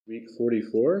week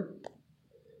 44.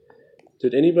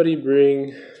 Did anybody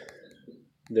bring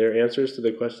their answers to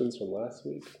the questions from last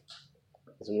week?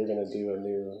 Because we were going to do a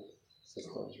new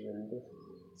system, remember?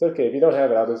 It's okay, if you don't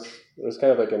have it, it was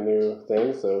kind of like a new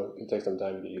thing, so it takes some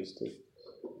time to get used to.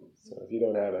 So if you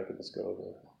don't have it, I could just go over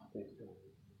it.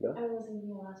 No? I wasn't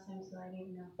here last time, so I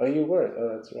didn't know. Oh, you weren't? Oh,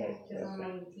 that's right. Yeah, just on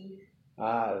my teeth.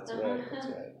 Ah, that's right.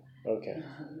 Okay.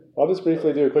 I'll just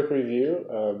briefly do a quick review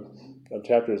of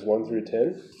chapters 1 through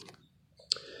 10.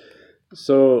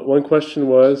 So one question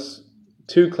was,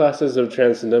 two classes of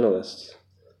transcendentalists.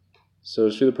 So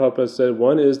Srila Prabhupada said,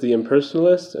 one is the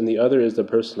impersonalist and the other is the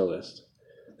personalist.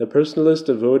 The personalist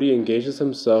devotee engages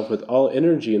himself with all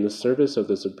energy in the service of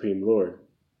the Supreme Lord.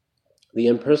 The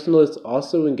impersonalist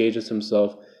also engages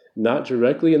himself not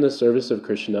directly in the service of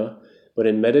Krishna, but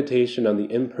in meditation on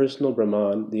the impersonal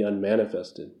Brahman, the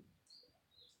unmanifested.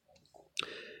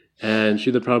 And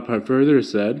Srila Prabhupada further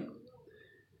said,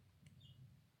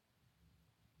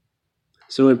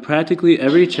 so in practically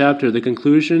every chapter, the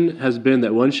conclusion has been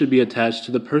that one should be attached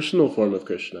to the personal form of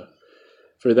Krishna,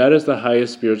 for that is the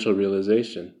highest spiritual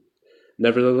realization.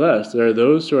 Nevertheless, there are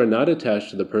those who are not attached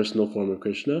to the personal form of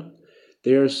Krishna.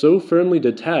 They are so firmly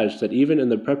detached that even in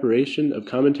the preparation of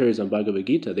commentaries on Bhagavad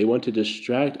Gita, they want to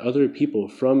distract other people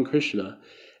from Krishna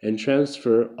and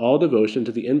transfer all devotion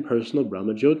to the impersonal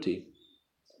Brahma Jyoti.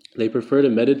 They prefer to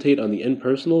meditate on the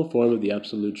impersonal form of the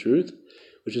Absolute Truth,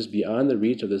 which is beyond the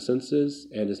reach of the senses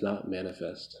and is not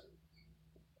manifest.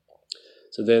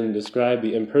 So then describe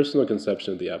the impersonal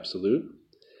conception of the Absolute.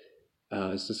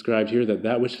 It's described here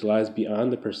that which lies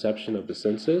beyond the perception of the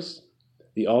senses,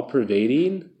 the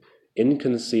all-pervading,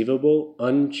 inconceivable,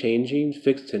 unchanging,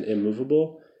 fixed and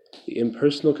immovable, the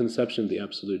impersonal conception of the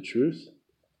Absolute Truth.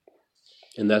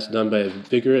 And that's done by a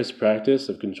vigorous practice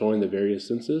of controlling the various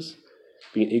senses,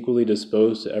 being equally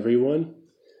disposed to everyone.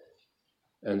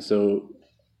 And so,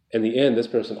 in the end, this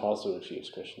person also achieves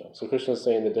Krishna. So Krishna is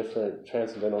saying the different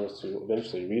transcendentalists to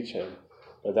eventually reach him,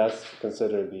 but that's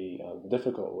considered the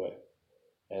difficult way.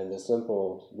 And the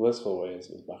simple, blissful way is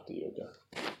Bhakti Yoga.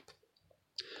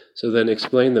 So then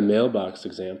explain the mailbox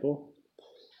example.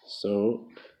 So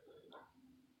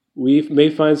we may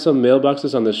find some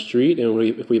mailboxes on the street, and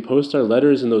if we post our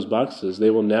letters in those boxes, they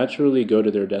will naturally go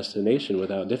to their destination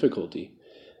without difficulty.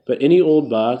 But any old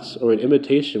box or an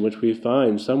imitation which we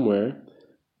find somewhere,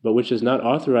 but which is not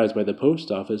authorized by the post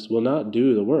office, will not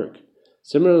do the work.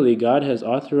 Similarly, God has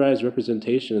authorized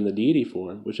representation in the deity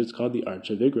form, which is called the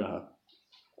Archa Vigraha.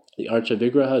 The Archa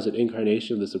Vigraha is an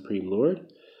incarnation of the Supreme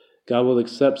Lord. God will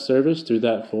accept service through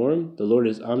that form. The Lord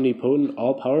is omnipotent,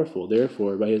 all-powerful.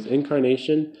 Therefore, by his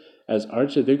incarnation as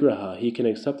Archa Vigraha, he can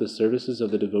accept the services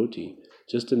of the devotee,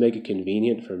 just to make it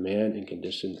convenient for man in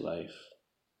conditioned life.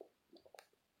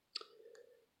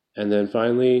 And then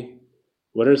finally,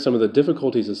 what are some of the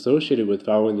difficulties associated with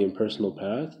following the impersonal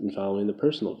path and following the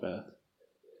personal path?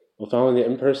 Well, following the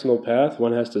impersonal path,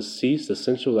 one has to cease the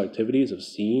sensual activities of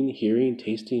seeing, hearing,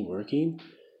 tasting, working.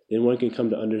 Then one can come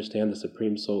to understand the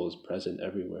Supreme Soul is present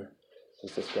everywhere.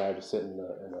 It's described to sit in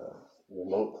a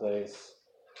remote place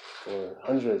for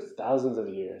hundreds, thousands of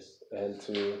years, and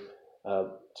to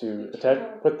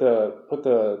put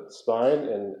the spine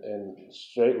and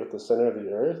straight with the center of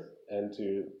the earth, and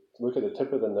to look at the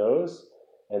tip of the nose,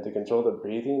 and to control the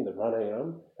breathing, the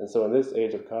pranayama. And so in this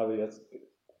age of Kali, it's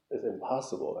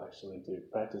impossible actually to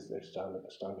practice the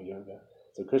Ashtanga Yoga.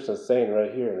 So Krishna is saying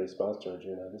right here in response to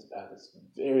Arjuna, this path is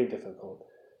very difficult,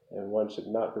 and one should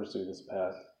not pursue this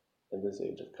path in this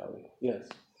age of Kali. Yes?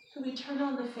 Can we turn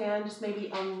on the fan, just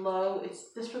maybe on low?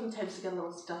 This room tends to get a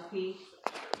little stuffy.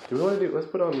 Do we want to let's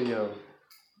put on the...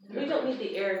 We don't need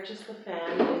the air, just the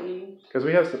fan, maybe. Because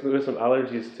we have some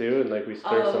allergies too, and we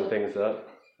stir some things up.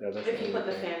 Yeah, if you put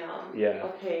the fan on. Yeah.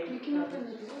 Okay. You can open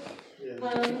the door.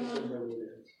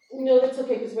 No, that's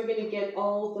okay, because we're going to get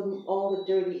all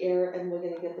the dirty air, and we're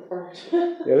going to get the burn.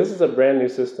 Yeah, this is a brand new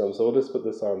system, so we'll just put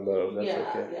this on low. That's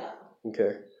okay. Yeah.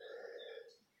 Okay.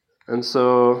 And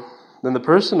so, then the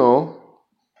personal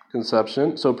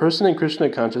conception. So, a person in Krishna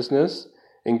consciousness,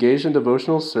 engaged in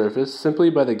devotional service simply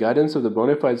by the guidance of the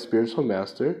bona fide spiritual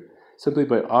master, simply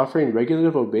by offering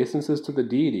regulative obeisances to the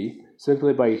deity,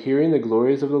 simply by hearing the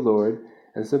glories of the Lord,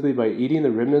 and simply by eating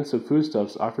the remnants of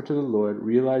foodstuffs offered to the Lord,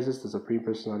 realizes the Supreme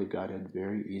Personality of Godhead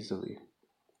very easily.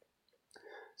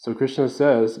 So Krishna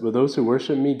says, but those who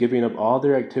worship me, giving up all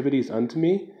their activities unto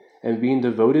me, and being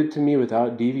devoted to me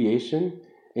without deviation,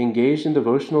 engaged in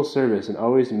devotional service and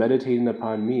always meditating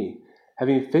upon me,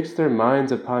 having fixed their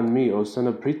minds upon me, O son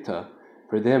of Pritha,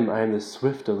 for them I am the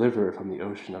swift deliverer from the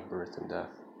ocean of birth and death.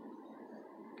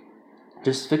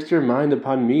 Just fix your mind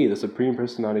upon me, the Supreme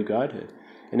Personality of Godhead,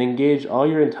 and engage all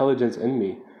your intelligence in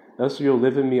me. Thus you'll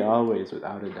live in me always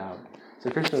without a doubt. So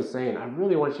Krishna is saying, I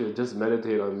really want you to just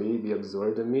meditate on me, be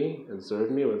absorbed in me, and serve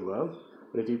me with love.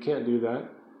 But if you can't do that,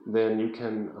 then you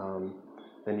can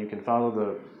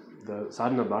follow the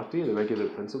sadhana bhakti, the regular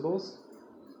principles.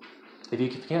 If you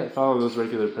can't follow those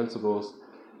regular principles,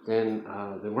 then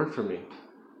work for me.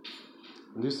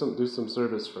 And do some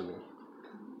service for me.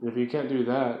 And if you can't do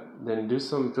that, then do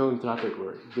some philanthropic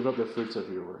work. Give up the fruits of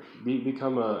your work.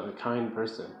 Become a kind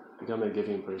person. Become a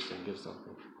giving person. Give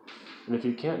something. And if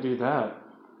you can't do that,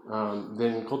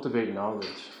 then cultivate knowledge.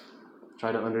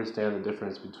 Try to understand the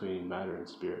difference between matter and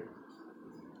spirit.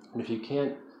 And if you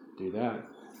can't do that,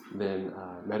 then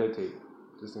meditate.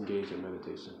 Just engage in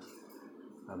meditation.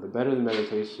 But better than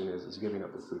meditation is giving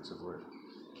up the fruits of work.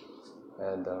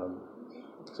 And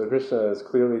so Krishna is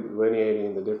clearly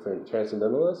delineating the different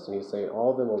transcendentalists, and he's saying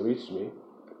all of them will reach me,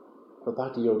 but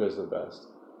Bhakti Yoga is the best.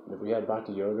 And if we had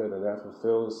Bhakti Yoga, then that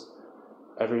fulfills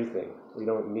everything. We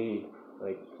don't need,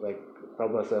 like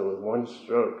Prabhupada said, with one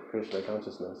stroke, Krishna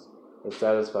consciousness, it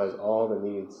satisfies all the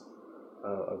needs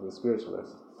of the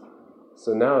spiritualist.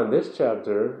 So now in this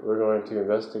chapter, we're going to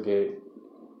investigate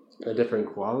the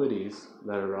different qualities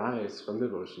that arise from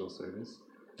devotional service,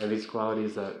 and these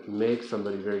qualities that make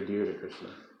somebody very dear to Krishna.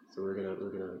 So we're gonna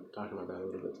talk about that a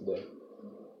little bit today.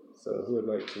 So who would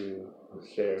like to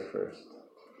share first?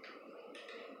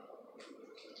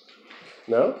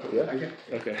 No? Yeah?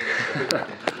 Okay.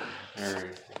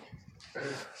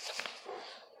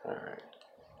 All right.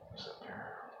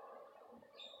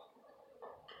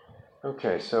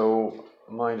 Okay, so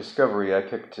my discovery, I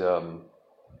picked the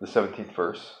 17th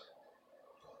verse.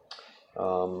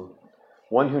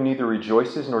 One who neither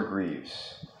rejoices nor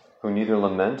grieves, who neither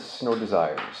laments nor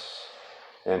desires,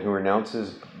 and who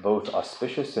renounces both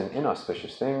auspicious and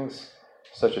inauspicious things,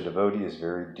 such a devotee is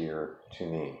very dear to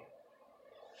me.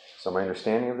 So my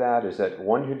understanding of that is that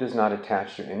one who does not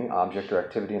attach to any object or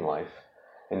activity in life,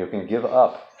 and who can give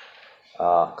up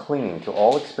clinging to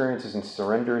all experiences and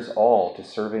surrenders all to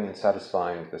serving and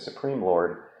satisfying the Supreme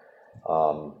Lord,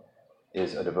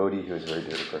 is a devotee who is very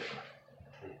dear to Krishna.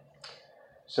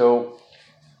 So,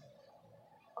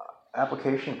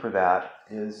 application for that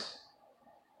is,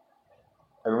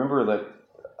 I remember that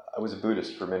I was a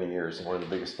Buddhist for many years, and one of the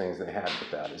biggest things they had with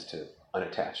that is to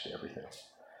unattach to everything.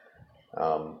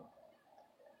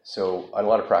 So I had a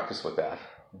lot of practice with that,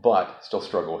 but still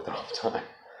struggle with it all the time.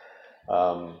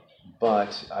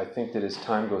 But I think that as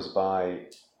time goes by,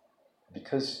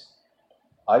 because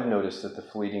I've noticed that the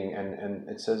fleeting, and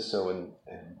it says so in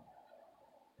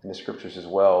the scriptures as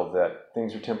well, that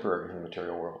things are temporary in the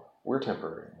material world. We're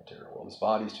temporary in the material world. This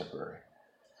body's temporary.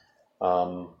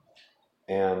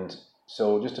 And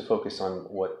so just to focus on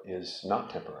what is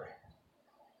not temporary,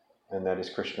 and that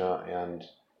is Krishna and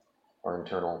our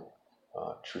internal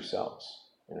true selves,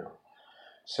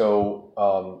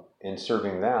 So in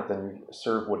serving that, then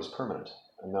serve what is permanent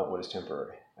and not what is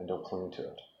temporary, and don't cling to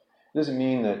it. It doesn't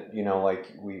mean that, like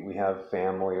we have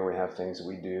family, or we have things that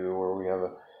we do, or we have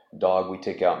a dog we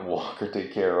take out and walk or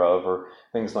take care of, or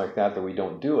things like that we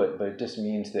don't do it. But it just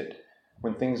means that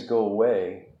when things go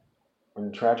away,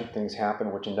 when tragic things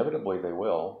happen, which inevitably they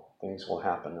will, things will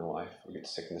happen in life. We get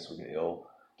sickness, we get ill,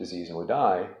 disease, and we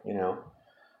die,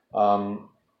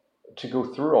 to go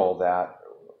through all that,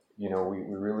 we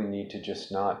really need to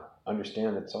just not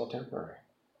understand that it's all temporary.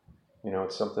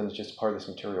 It's something that's just part of this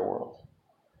material world.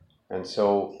 And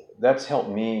so that's helped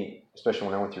me, especially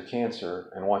when I went through cancer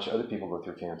and watched other people go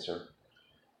through cancer,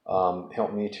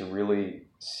 helped me to really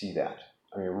see that.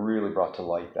 It really brought to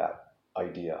light that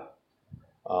idea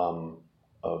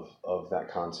of that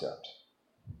concept.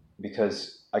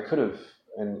 Because I could have,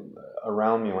 and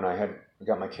around me when I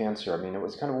got my cancer, it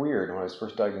was kind of weird when I was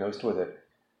first diagnosed with it.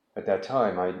 At that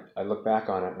time, I look back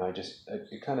on it and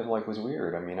it kind of was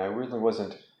weird. I really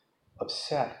wasn't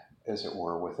upset, as it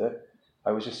were, with it.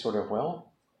 I was just sort of,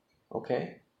 well,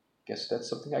 okay, guess that's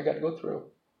something I got to go through,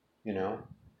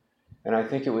 And I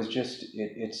think it was just,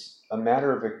 it's a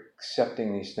matter of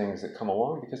accepting these things that come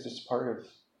along, because it's part of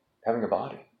having a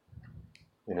body,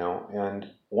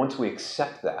 And once we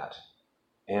accept that,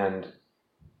 and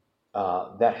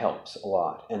that helps a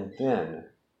lot. And then,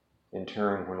 in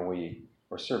turn, when we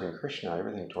are serving Krishna,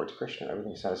 everything towards Krishna,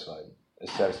 everything is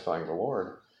satisfying the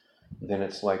Lord, then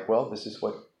it's like, well, this is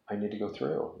what I need to go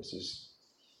through. This is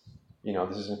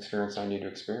an experience I need to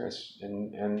experience,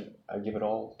 and I give it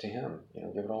all to Him.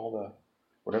 Give it all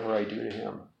whatever I do to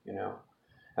Him.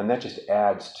 And that just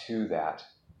adds to that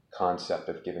concept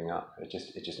of giving up. It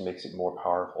just makes it more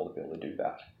powerful to be able to do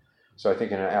that. So I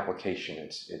think in an application,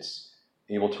 it's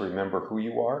able to remember who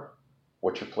you are,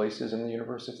 what your place is in the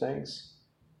universe of things,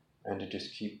 and to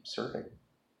just keep serving,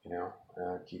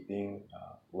 keep being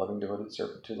loving, devoted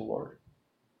servant to the Lord.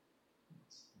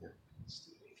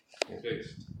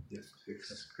 Fixed. Yes,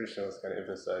 fixed. Krishna was kind of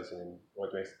emphasizing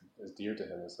what is dear to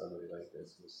him in somebody like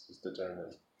this. Is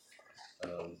determined.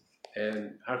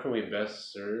 And how can we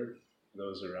best serve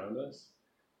those around us?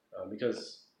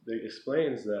 Because it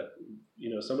explains that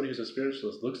somebody who's a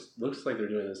spiritualist looks like they're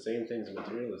doing the same things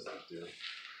materialists do: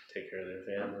 take care of their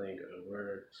family, go to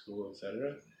work, school,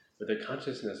 etc. But their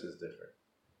consciousness is different.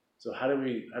 So how do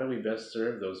we best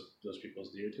serve those people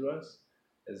dear to us?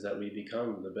 Is that we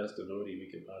become the best devotee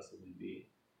we could possibly be.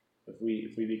 If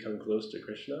we become close to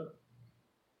Krishna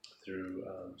through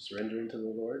surrendering to the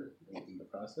Lord in the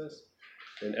process,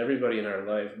 then everybody in our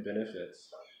life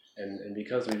benefits. And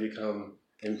because we become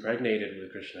impregnated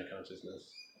with Krishna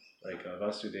consciousness, like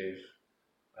Vasudeva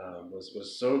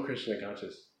was so Krishna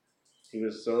conscious, he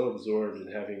was so absorbed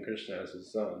in having Krishna as his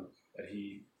son that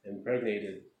he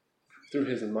impregnated through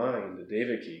his mind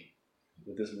Devaki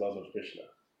with this love of Krishna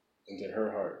into her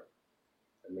heart,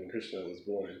 and then Krishna was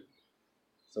born.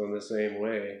 So in the same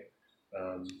way,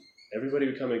 everybody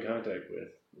we come in contact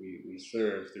with, we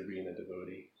serve through being a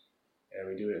devotee, and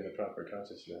we do it in the proper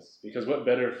consciousness. Because what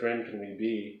better friend can we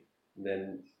be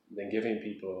than giving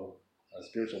people a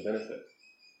spiritual benefit?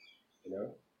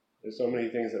 There's so many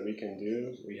things that we can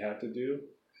do, we have to do,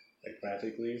 like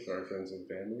practically for our friends and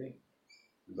family.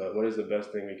 But what is the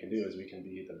best thing we can do is we can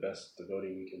be the best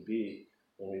devotee we can be.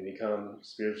 When we become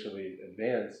spiritually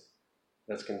advanced,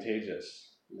 that's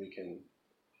contagious.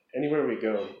 Anywhere we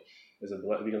go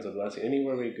becomes a blessing.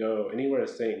 Anywhere we go, anywhere a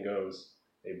saint goes,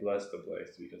 they bless the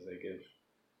place because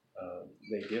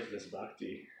they give this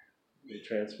bhakti, they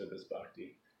transfer this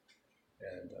bhakti,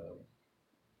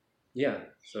 and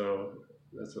so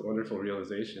that's a wonderful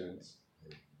realization. It's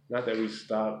not that we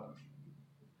stop.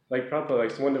 Like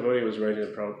Prabhupada, one devotee was writing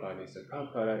to Prabhupada, and he said,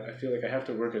 "Prabhupada, I feel like I have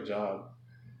to work a job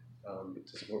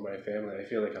to support my family. I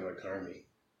feel like I'm a karmi."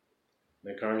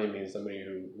 And a karmi means somebody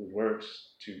who works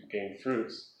to gain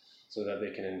fruits so that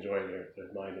they can enjoy their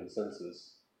mind and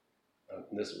senses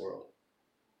in this world.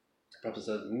 Prabhupada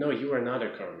says, "No, you are not a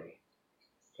karmi."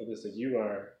 Prabhupada said, "You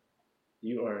are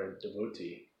a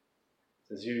devotee."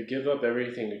 He says, "You give up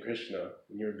everything to Krishna,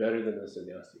 and you're better than the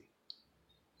sannyasi."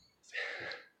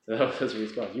 So that was his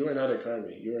response. You are not a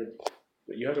karmi.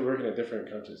 You have to work in a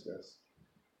different consciousness.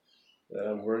 That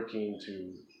I'm working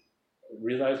to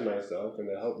realize myself and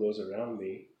to help those around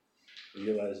me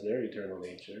realize their eternal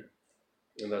nature,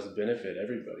 and thus benefit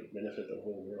everybody, benefit the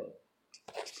whole world.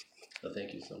 So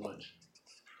thank you so much.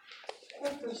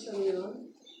 What verse are we on?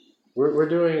 We're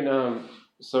doing,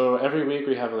 so every week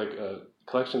we have like a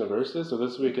collection of verses. So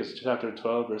this week is chapter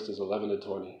 12, verses 11 to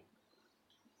 20.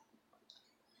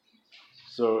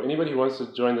 So anybody who wants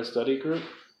to join the study group,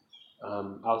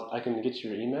 I can get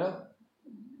your email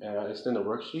and I send a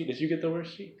worksheet. Did you get the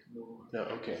worksheet? No,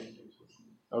 okay.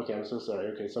 Okay, I'm so sorry.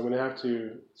 Okay, so I'm going to have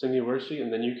to send you a worksheet,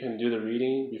 and then you can do the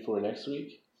reading before next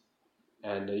week.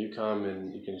 And you come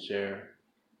and you can share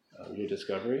your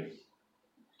discovery.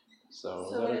 So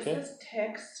is that when okay? it says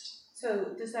text,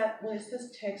 when it says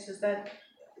text, is that,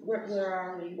 where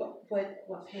are we?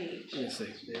 What page? Yes,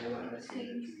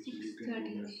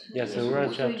 6:30. yeah, so we're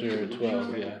on chapter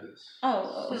 12, yeah.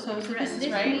 So this is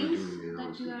right? Means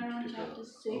that you are on chapter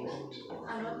 6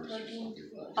 and not 13 to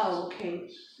 1. Oh, okay.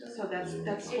 So that's It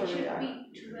where we should are. be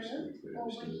 12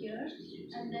 over here,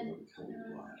 and then he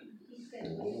said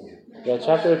Yeah,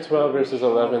 chapter 12, verses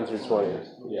 11 through 20.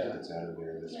 Yeah. So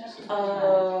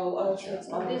it's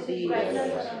all this the. is right now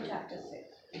you are on chapter 6.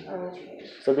 Okay.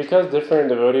 So because different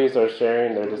devotees are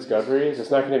sharing their discoveries,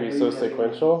 it's not going to be so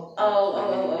sequential.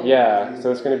 Oh. Yeah,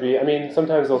 so it's going to be,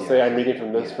 sometimes they'll say, I'm reading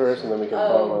from this verse, and then we can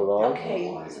follow along.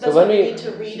 Okay. So let me, we need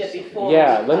to read it before.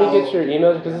 Yeah, let me get your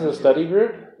email, because this is a study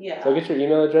group. Yeah. So I'll get your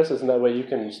email addresses, and that way you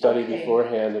can study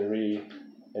beforehand and read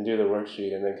and do the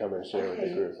worksheet, and then come and share with the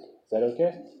group. Is that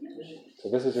okay? So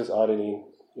this is just auditing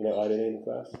the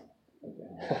class. Okay.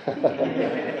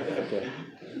 Okay.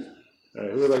 All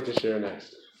right, who would like to share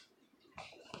next?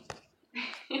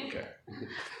 Okay.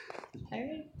 All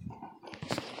right.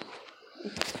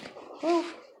 Oh,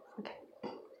 okay.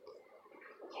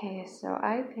 Okay, so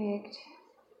I picked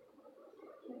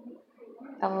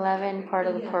 11, part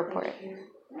of the purport.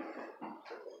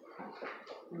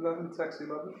 11, text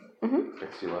 11? Mm-hmm.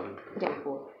 Text 11? Yeah,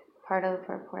 part of the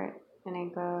purport. And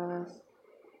it goes,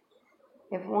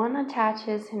 if one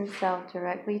attaches himself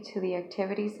directly to the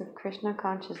activities of Krishna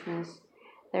consciousness,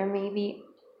 there may be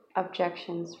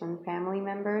objections from family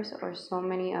members or so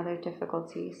many other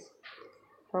difficulties.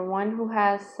 For one who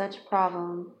has such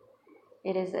problem,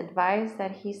 it is advised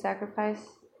that he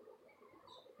sacrifice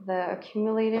the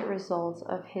accumulated results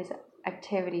of his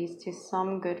activities to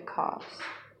some good cause.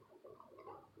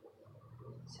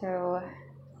 So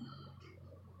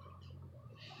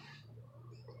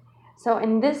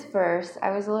in this verse, I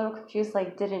was a little confused,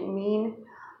 like, did it mean,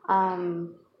 the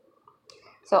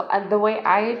way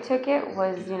I took it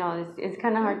was, it's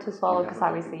kind of hard to swallow because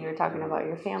obviously you're talking about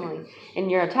your family and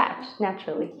you're attached,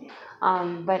 naturally.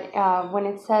 But when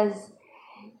it says,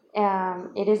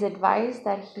 it is advised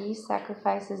that he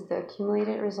sacrifices the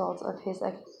accumulated results of his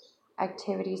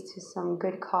activities to some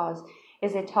good cause,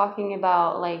 is it talking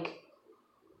about, like,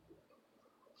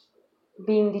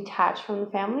 being detached from the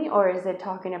family, or is it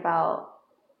talking about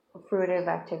fruitive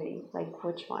activity? Like,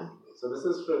 which one? So this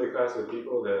is for the class of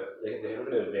people that they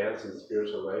haven't advanced in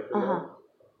spiritual life enough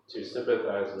to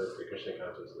sympathize with the Krishna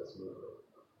consciousness movement.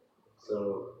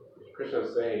 So Krishna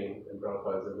is saying, and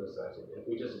Prabhupada is emphasizing, if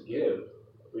we just give,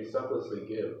 we selflessly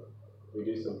give, we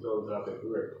do some philanthropic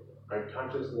work, our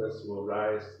consciousness will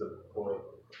rise to the point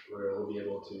where it will be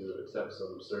able to accept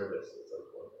some service at some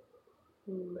point.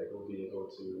 Like we'll be able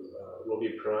to, we'll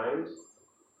be primed,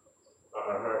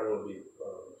 our heart will be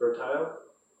fertile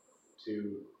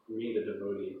to meet a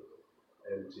devotee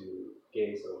and to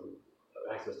gain some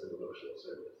access to devotional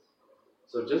service.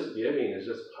 So just giving is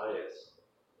just pious.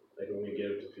 Like when we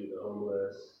give to feed the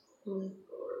homeless, or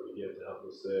we give to help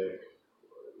the sick,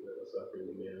 or suffering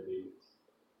humanity,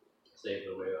 save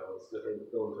the whales, different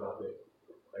philanthropic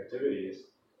activities.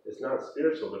 It's not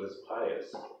spiritual, but it's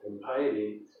pious. And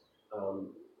piety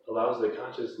allows the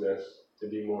consciousness to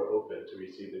be more open to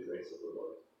receive the grace of the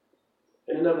Lord.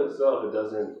 In and of itself, it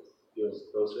doesn't feel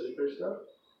closer to Krishna,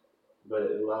 but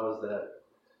it allows that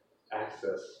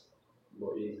access,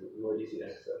 more easy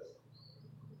access.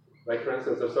 Like for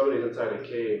instance, if somebody's inside a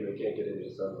cave, they can't get any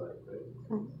sunlight, right?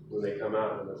 When they come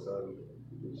out, then the sun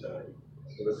will shine.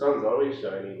 So the sun's always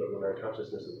shining, but when our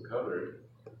consciousness is covered,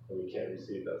 then we can't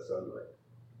receive that sunlight.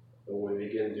 But when we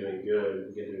begin doing good, we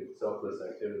begin doing selfless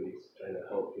activities, trying to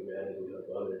help humanity, help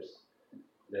others,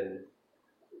 then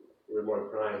we're more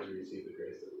primed to receive the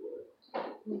grace of the Lord.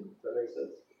 Does that make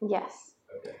sense? Yes.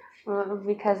 Okay. Well,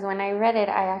 because when I read it,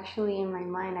 I actually, in my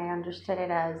mind, I understood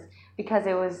it as, because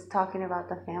it was talking about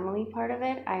the family part of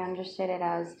it, I understood it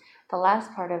as the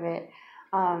last part of it.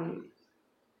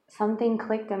 Something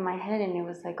clicked in my head and it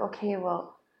was like, okay,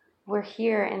 well, we're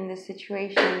here in this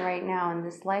situation right now in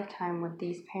this lifetime with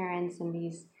these parents and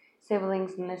these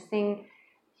siblings and this thing,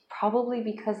 probably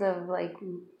because of like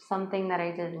something that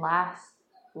I did last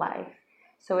life.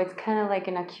 So it's kind of like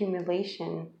an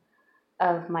accumulation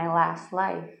of my last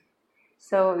life.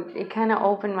 So it kind of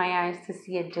opened my eyes to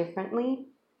see it differently.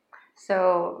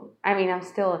 So, I mean, I'm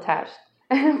still attached,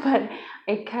 but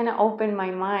it kind of opened my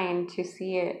mind to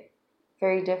see it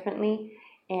very differently.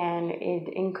 And it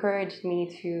encouraged me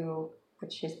to,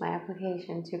 which is my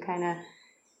application, to kind of,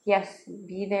 yes,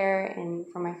 be there and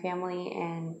for my family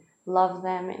and love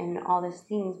them and all these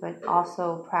things, but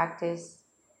also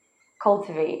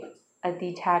cultivate a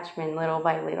detachment little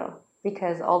by little,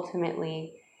 because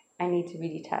ultimately I need to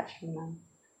be detached from them.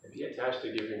 And be attached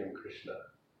to giving them Krishna.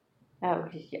 Oh,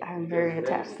 I'm very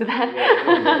attached to that.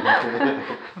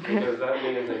 Because that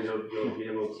means that you'll be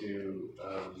able to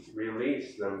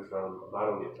release them from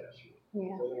bodily attachment.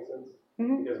 Yeah. Does that make sense?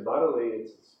 Mm-hmm. Because bodily,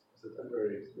 it's a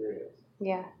temporary experience.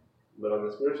 Yeah. But on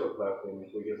the spiritual platform,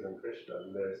 if we give them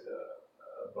Krishna, there's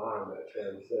a bond that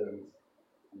transcends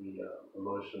the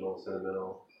emotional,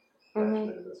 sentimental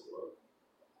attachment in this world.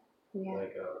 Yeah.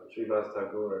 Like Srivas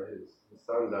Tagore, his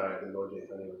son died and Lord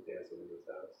Chaitanya was dancing in his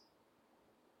house.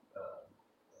 I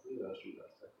believe that was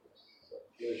Srivas Tagore. So,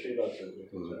 Srivas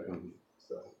Tagore.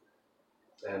 So,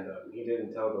 and he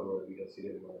didn't tell the Lord because he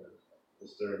didn't want to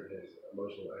disturb his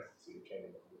emotional ecstasy of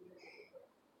chanting.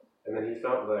 And then he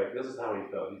felt like, this is how he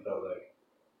felt. He felt like,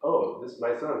 oh,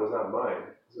 my son was not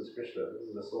mine. This is Krishna. This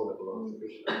is the soul that belongs to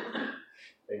Krishna.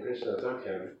 And Krishna took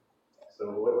him.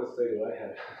 So what say do I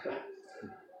have?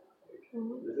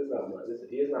 This is not mine.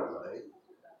 He is not mine.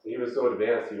 So he was so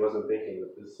advanced, he wasn't thinking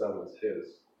that this son was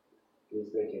his. He was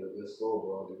thinking that this soul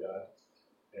belonged to God,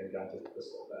 and God took the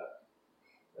soul back.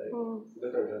 Right?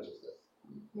 Different consciousness.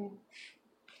 Yeah.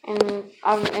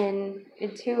 And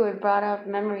it too, it brought up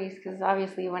memories, because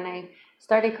obviously when I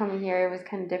started coming here, it was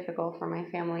kind of difficult for my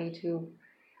family to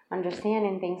understand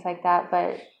and things like that,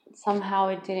 but somehow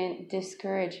it didn't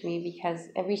discourage me, because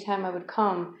every time I would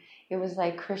come, it was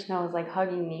like Krishna was like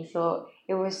hugging me. So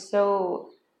it was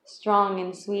so strong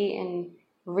and sweet and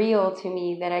real to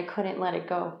me that I couldn't let it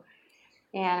go.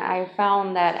 And I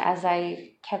found that as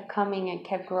I kept coming and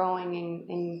kept growing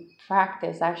in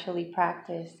practice,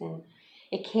 and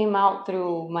it came out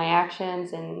through my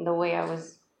actions and the way I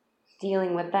was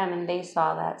dealing with them, and they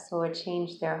saw that, so it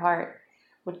changed their heart,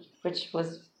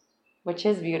 which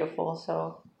is beautiful.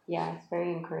 So yeah, it's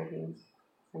very encouraging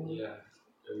for me. Yeah,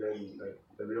 and then like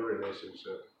the real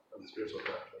relationship on the spiritual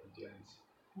platform begins.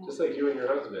 Just like you and your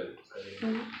husband. I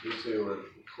mean, you two were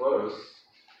close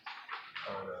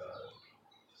on a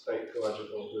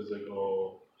psychological,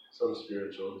 physical, some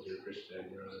spiritual, because you're Christian,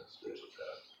 you're on a spiritual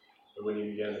path. But when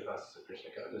you began the process of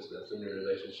Krishna consciousness, then your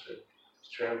relationship was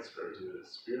transferred to the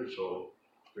spiritual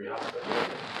grihastha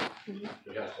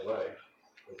life,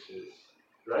 which is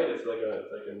right. It's like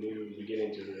a new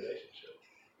beginning to the relationship.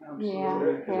 Yeah,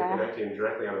 Because you're connecting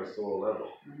directly on a soul level.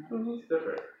 It's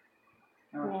different.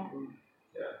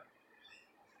 Yeah.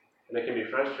 And it can be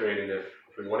frustrating if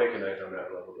we want to connect on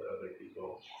that level, but other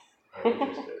people aren't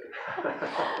interested.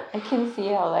 I can see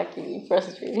how that can be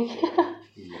frustrating.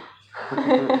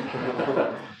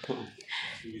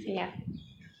 Yeah.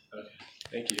 Okay.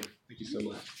 Thank you. Thank you so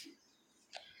much.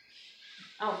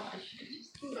 Oh, I should have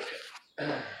just.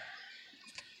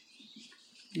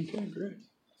 Okay, great.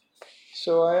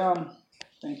 So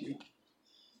thank you.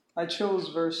 I chose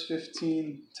verse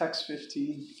 15, text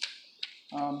 15,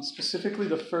 specifically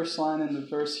the first line in the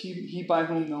verse, he by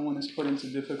whom no one is put into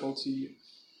difficulty.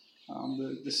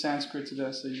 The Sanskrit to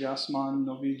that says Yasman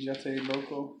Novijate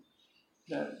Loko.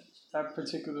 That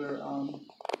particular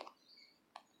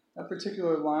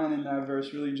line in that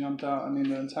verse really jumped out. I mean,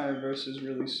 the entire verse is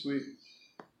really sweet.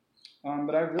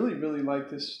 But I really, really like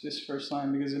this first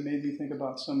line because it made me think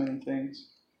about so many things.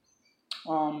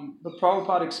 But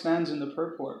Prabhupada expands in the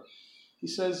purport. He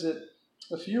says that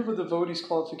a few of the devotees'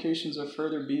 qualifications are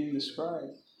further being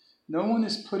described. No one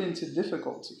is put into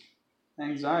difficulty,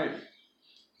 anxiety,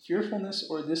 fearfulness,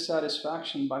 or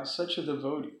dissatisfaction by such a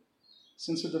devotee.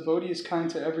 Since a devotee is kind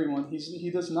to everyone,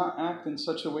 he does not act in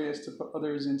such a way as to put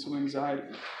others into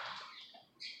anxiety.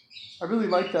 I really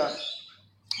like that.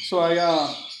 So I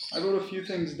wrote a few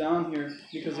things down here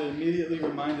because it immediately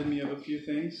reminded me of a few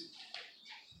things.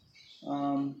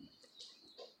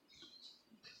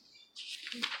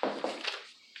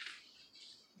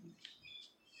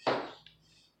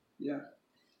 Yeah.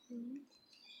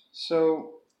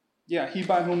 So, yeah, he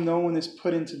by whom no one is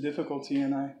put into difficulty,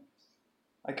 and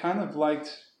I kind of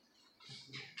liked.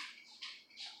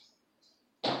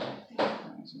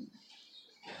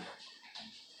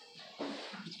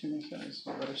 Just give me a second,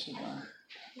 so I better sit down.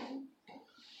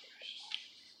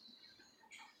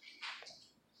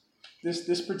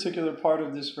 This particular part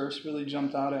of this verse really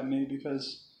jumped out at me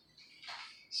because,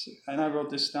 and I wrote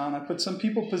this down, I put, some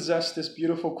people possess this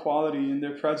beautiful quality in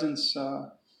their presence,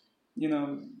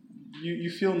 you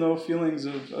feel no feelings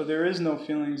there is no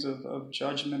feelings of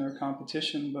judgment or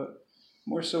competition, but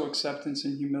more so acceptance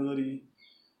and humility.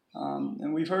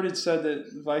 And we've heard it said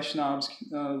that Vaishnavas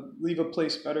leave a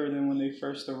place better than when they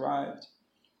first arrived.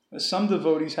 Some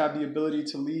devotees have the ability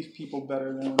to leave people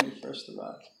better than when they first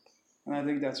arrived. And I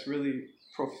think that's really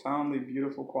profoundly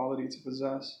beautiful quality to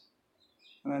possess.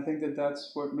 And I think that that's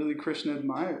what really Krishna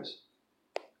admires.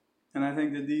 And I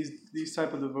think that these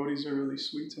type of devotees are really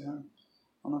sweet to him.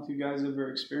 I don't know if you guys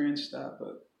ever experienced that,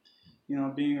 but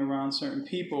being around certain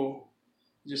people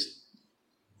just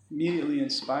immediately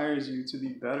inspires you to be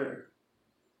better.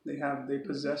 They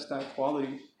possess that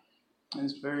quality, and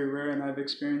it's very rare, and I've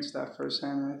experienced that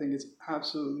firsthand, and I think it's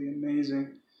absolutely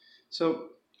amazing. So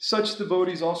such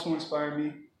devotees also inspire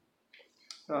me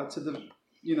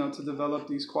to develop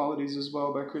these qualities as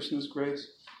well by Krishna's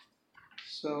grace.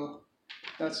 So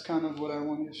that's kind of what I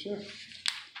wanted to share.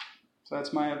 So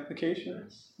that's my application.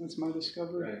 That's my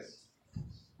discovery. Nice.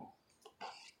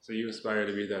 So you aspire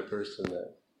to be that person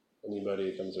that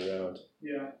anybody comes around,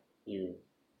 you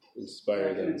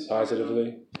inspire them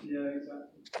positively? Yeah,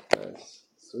 exactly. That's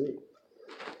sweet.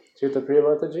 Chita Priya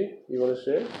Mataji, you want to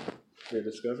share your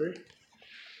discovery?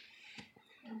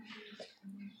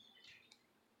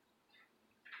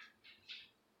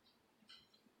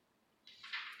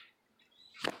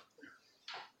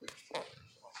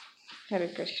 Hare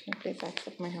Krishna, please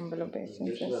accept my humble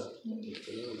obeisances.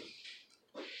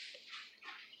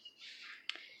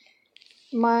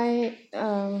 My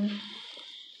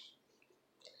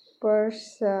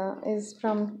verse is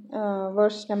from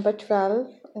verse number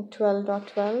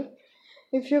 12.12.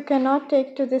 If you cannot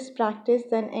take to this practice,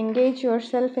 then engage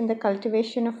yourself in the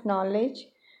cultivation of knowledge.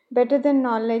 Better than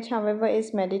knowledge, however,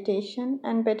 is meditation,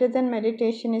 and better than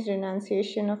meditation is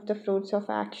renunciation of the fruits of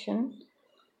action.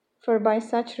 For by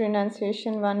such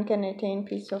renunciation one can attain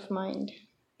peace of mind.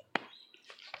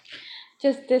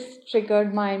 Just this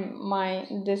triggered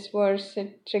this verse,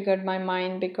 it triggered my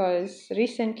mind because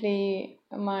recently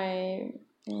my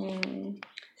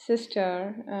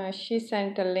sister, she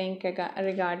sent a link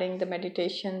regarding the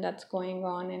meditation that's going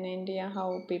on in India,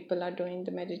 how people are doing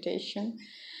the meditation.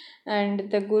 And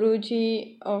the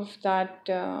Guruji of that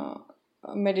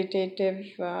meditative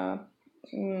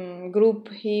group,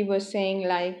 he was saying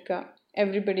like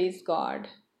everybody is God.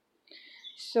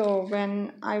 So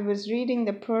when I was reading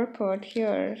the purport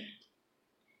here,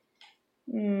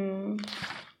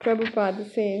 Prabhupada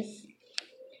says,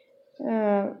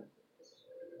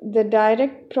 the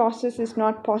direct process is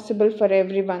not possible for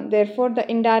everyone. Therefore, the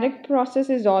indirect process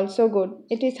is also good.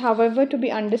 It is, however, to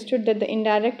be understood that the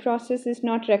indirect process is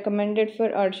not recommended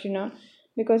for Arjuna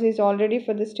because he is already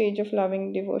for the stage of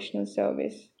loving devotional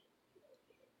service.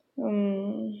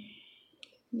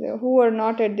 Who are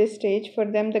not at this stage, for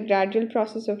them the gradual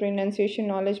process of renunciation,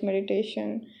 knowledge,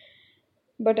 meditation.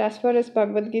 But as far as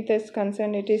Bhagavad Gita is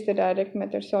concerned, it is the direct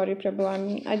method. Sorry,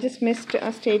 Prabhu. I just missed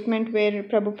a statement where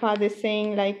Prabhupada is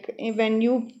saying, like, when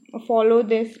you follow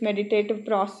this meditative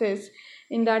process,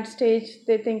 in that stage,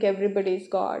 they think everybody is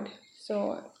God.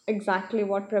 So, exactly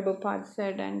what Prabhupada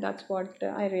said, and that's what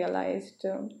I realized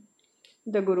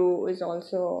the Guru is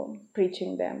also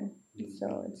preaching them.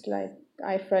 So, it's like,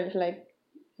 I felt like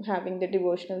having the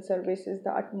devotional service is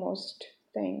the utmost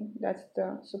thing. That's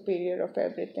the superior of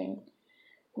everything,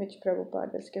 which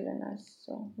Prabhupada has given us.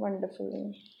 So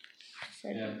wonderfully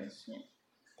said this. Yeah.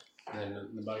 And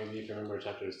in the Bhagavad Gita, remember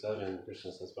chapter 7,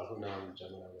 Krishna says, Bahunam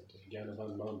Jamanavati,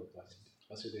 Gyanavan Mambatati,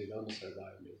 Vasudevam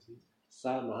Sarvayameti,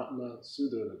 Sa Mahatma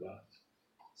Sudurlabha.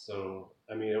 So,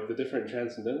 I mean, of the different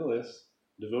transcendentalists,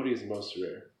 devotee is most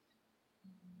rare.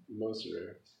 Most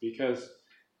rare. Because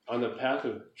on the path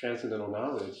of transcendental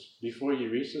knowledge, before you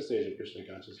reach the stage of Krishna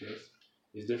consciousness,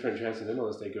 these different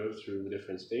transcendentalists, they go through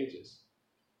different stages.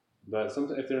 But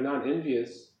sometimes, if they're not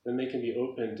envious, then they can be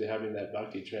open to having that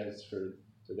bhakti transferred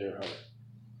to their heart.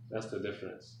 That's the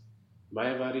difference.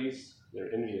 Mayavadis,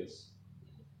 they're envious,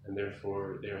 and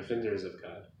therefore they're offenders of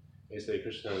God. They say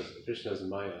Krishna's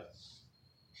Maya.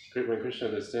 When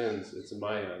Krishna descends, it's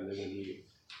Maya, and then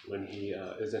when he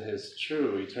is in his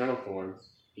true eternal form,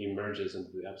 he merges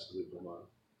into the absolute Brahman.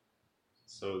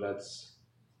 So that's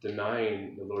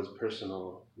denying the Lord's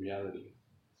personal reality.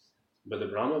 But the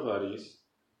Brahmavadis,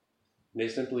 they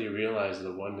simply realize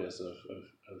the oneness of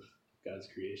God's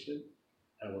creation,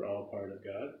 how we're all part of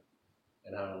God,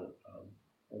 and how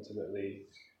ultimately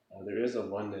there is a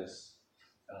oneness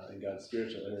in God's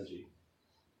spiritual energy.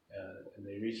 And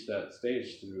they reach that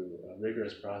stage through a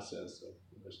rigorous process of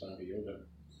Ashtanga Yoga.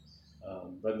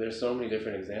 But there's so many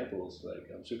different examples, like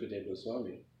Sukadeva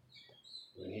Goswami,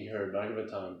 when he heard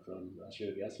Bhagavatam from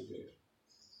Srila Vyasadeva,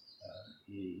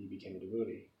 he became a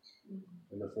devotee.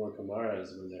 And the four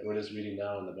Kumaras, when we're just reading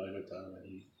now in the Bhagavatam, and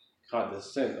he caught the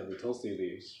scent of the tulsi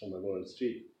leaves from the Lord's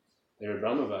feet. They were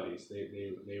Brahmavadis.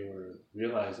 They were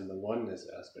realizing the oneness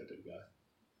aspect of God.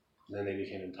 And then they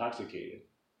became intoxicated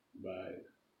by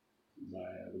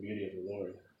the beauty of the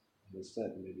Lord and the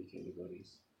scent, and they became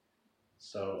devotees.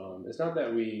 So it's not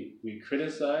that we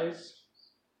criticize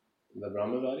the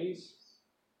Brahmavadis,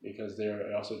 because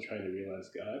they're also trying to realize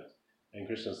God. And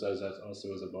Krishna says that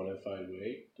also is a bona fide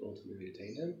way to ultimately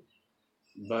attain Him.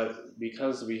 But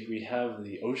because we have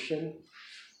the ocean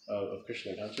of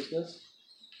Krishna consciousness,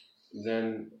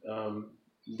 then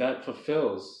that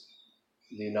fulfills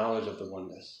the knowledge of the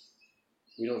oneness.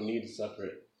 We don't need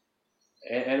separate.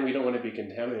 And we don't want to be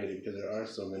contaminated because there are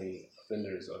so many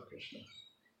offenders of Krishna.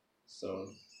 So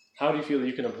how do you feel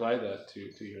you can apply that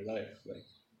to your life, like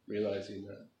realizing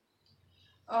that?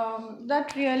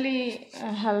 That really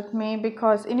helped me,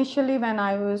 because initially when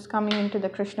I was coming into the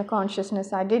Krishna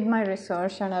consciousness, I did my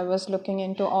research and I was looking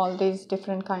into all these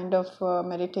different kind of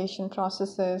meditation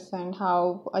processes and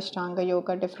how Ashtanga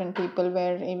Yoga, different people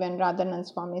were. Even Radhanand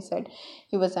Swami said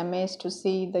he was amazed to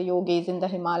see the yogis in the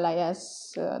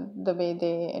Himalayas, the way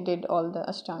they did all the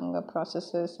Ashtanga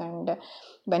processes. And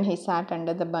when he sat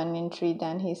under the banyan tree,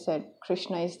 then he said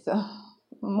Krishna is the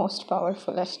most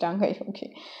powerful Ashtanga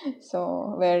yogi.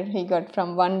 So where he got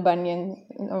from one banyan,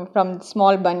 from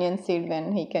small banyan seed,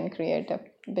 when he can create a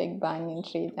big banyan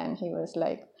tree, then he was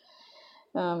like,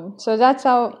 so that's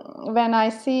how, when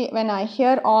I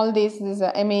hear all these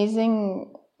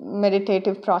amazing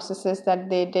meditative processes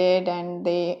that they did, and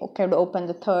they could open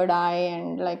the third eye,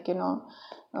 and like,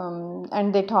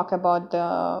 and they talk about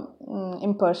the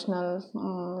impersonal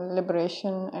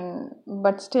liberation,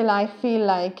 but still I feel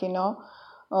like,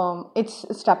 it's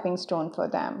a stepping stone for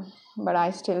them. But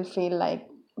I still feel like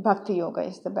Bhakti Yoga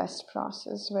is the best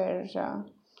process, where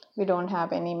we don't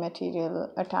have any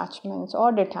material attachments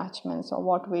or detachments, or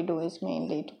what we do is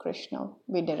mainly to Krishna.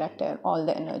 We direct all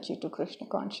the energy to Krishna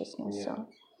consciousness. Yeah. So,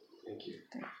 Thank you.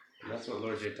 And that's what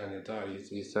Lord Chaitanya taught.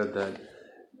 He said that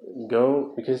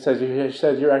go, because he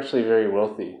said you're actually very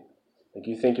wealthy. Like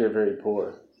you think you're very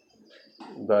poor.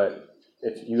 But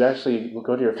if you actually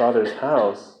go to your father's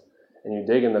house and you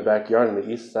dig in the backyard on the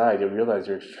east side, you'll realize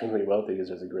you're extremely wealthy because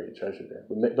there's a great treasure there.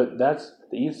 But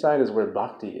the east side is where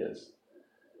bhakti is.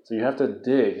 So you have to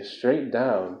dig straight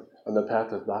down on the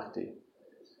path of bhakti.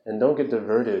 And don't get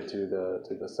diverted to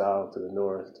the south, to the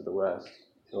north, to the west,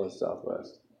 north,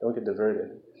 southwest. Don't get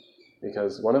diverted.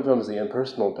 Because one of them is the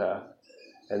impersonal path.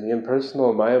 And the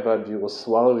impersonal Mayavad view will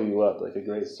swallow you up like a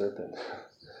great serpent.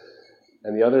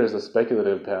 And the other is a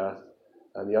speculative path.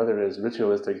 And the other is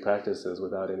ritualistic practices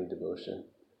without any devotion.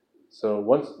 So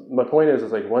my point is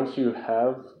like once you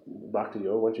have bhakti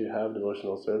yoga, once you have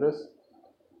devotional service,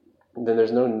 then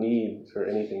there's no need for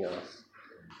anything else.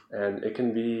 And it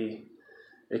can be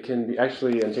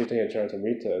actually in Chaitanya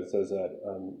Charitamrita it says that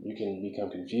you can become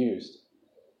confused.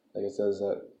 Like it says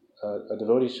that a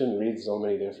devotee shouldn't read so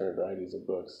many different varieties of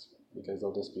books because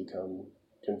they'll just become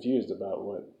confused about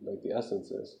what like the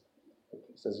essence is.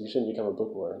 It says you shouldn't become a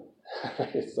bookworm.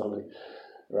 There's so many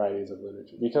varieties of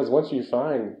literature. Because once you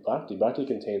find bhakti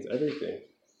contains everything.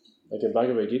 Like in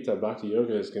Bhagavad Gita, bhakti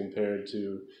yoga is compared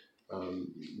to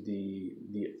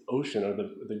the ocean or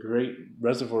the great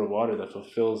reservoir of water that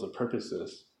fulfills the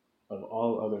purposes of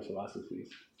all other philosophies.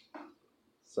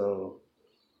 So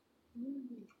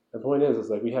the point is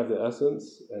like we have the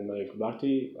essence and like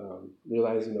bhakti,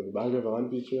 realizing the Bhagavan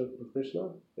feature of Krishna,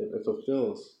 it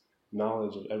fulfills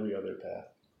knowledge of every other path.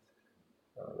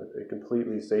 It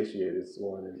completely satiates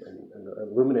one and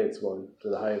illuminates one to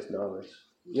the highest knowledge.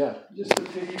 Yeah. Just to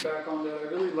piggyback on that, I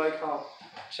really like how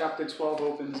chapter 12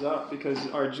 opens up because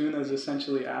Arjuna is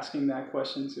essentially asking that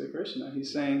question to Krishna.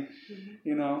 He's saying,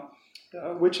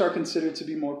 which are considered to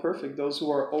be more perfect? Those who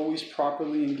are always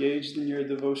properly engaged in your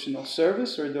devotional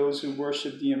service or those who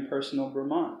worship the impersonal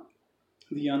Brahman,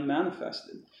 the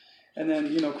unmanifested? And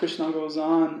then, Krishna goes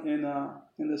on in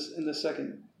the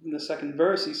second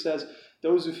verse, he says,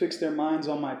 those who fix their minds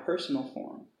on my personal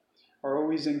form are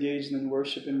always engaged in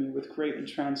worshiping me with great and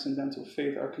transcendental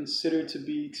faith, are considered to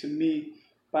be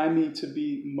by me to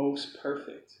be most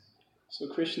perfect. So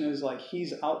Krishna is like,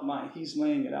 he's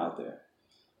laying it out there.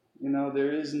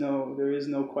 There is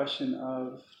no question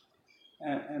of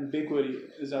ambiguity.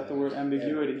 Is that the word,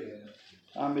 ambiguity?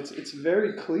 It's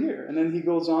very clear. And then he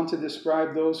goes on to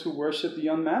describe those who worship the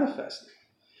unmanifested.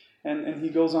 And he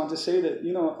goes on to say that,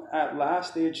 at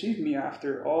last they achieved me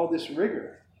after all this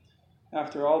rigor,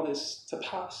 after all this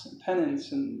tapas and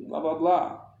penance and blah, blah,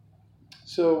 blah.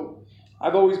 So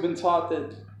I've always been taught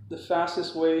that the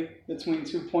fastest way between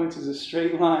 2 points is a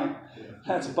straight line. Yeah.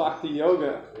 That's bhakti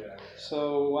yoga. Yeah.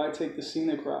 So why take the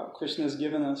scenic route? Krishna has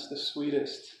given us the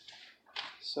sweetest.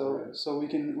 So we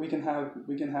can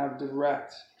have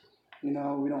direct, we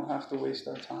don't have to waste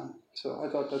our time. So I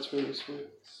thought that's really sweet.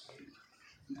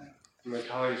 Yeah. In the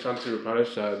Kali Shantru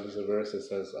Upanishad, there's a verse that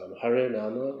says, Hare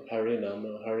Nama, Hare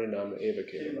Nama, Hare Nama Eva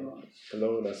Keva.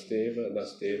 Hello, Nasteva,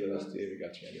 Nasteva, Nasteva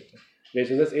Gachanita. Because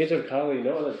in this age of Kali,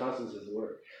 no other processes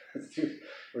work.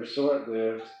 We're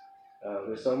short-lived.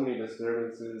 There's so many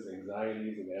disturbances,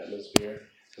 anxieties in the atmosphere.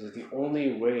 So that the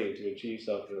only way to achieve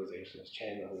self-realization is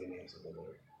chanting the holy names of the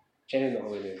Lord. Chanting the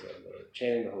holy names of the Lord.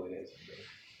 Chanting the holy names of the Lord.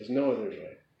 There's no other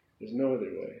way. There's no other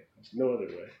way. There's no other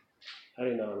way.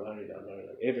 Harinam, Harinam,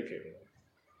 Harinam, Eva Keva.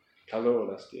 Kalo,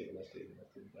 Nasteva, Nasteva,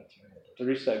 Nasteva. To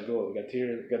reach that goal,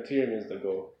 Gatir means the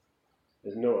goal.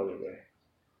 There's no other way.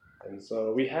 And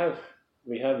so we have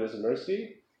this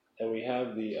mercy, and we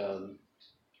have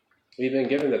we've been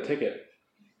given the ticket.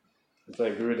 It's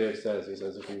like Gurudev says. He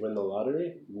says, if you win the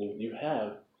lottery,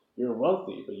 you're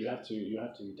wealthy, but you have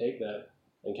to take that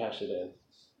and cash it in.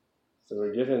 So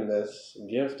we're given this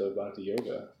gift of bhakti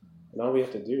yoga, and all we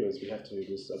have to do is we have to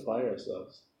just apply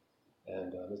ourselves,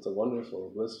 and it's a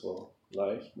wonderful, blissful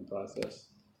life and process.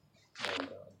 And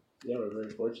we're very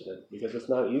fortunate because it's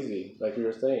not easy. Like we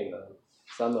were saying,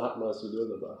 Samahatma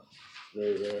Sudurlabha,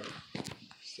 very rare.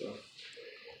 So.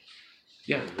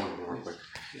 Yeah. Real quick.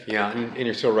 Yeah, and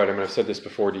you're so right. I mean, I've said this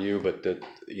before to you, but that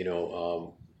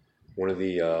one of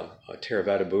the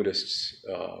Theravada Buddhists,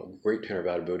 great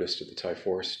Theravada Buddhist of the Thai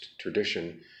forest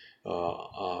tradition,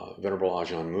 Venerable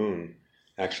Ajahn Mun,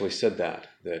 actually said that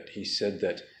he said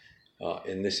that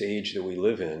in this age that we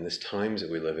live in, this times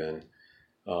that we live in,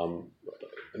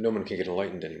 no one can get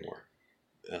enlightened anymore.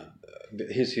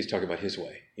 He's talking about his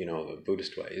way, the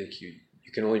Buddhist way.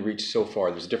 You can only reach so far.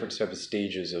 There's a different set of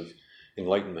stages of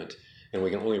enlightenment, and we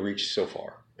can only reach so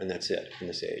far, and that's it in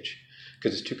this age,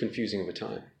 because it's too confusing of a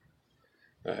time.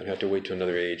 I'd have to wait to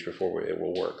another age before it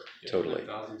will work totally.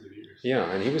 Thousands of years. Yeah,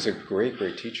 and he was a great,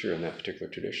 great teacher in that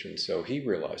particular tradition. So he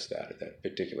realized that at that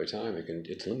particular time,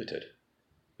 it's limited,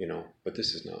 but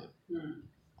this is not.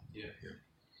 Yeah.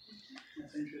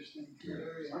 That's interesting.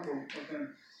 Very humble. Okay.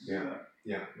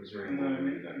 Yeah, it was very And then I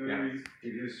made that very, He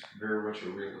is very much a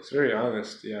realist. It's very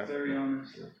honest, yeah. very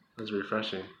honest. It's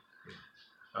refreshing.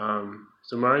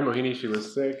 So Mari Mohini, she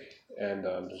was sick, and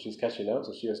she's catching up,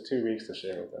 so she has 2 weeks to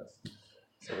share with us.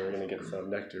 So we're going to get some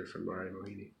nectar from Mari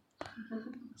Mohini.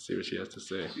 See what she has to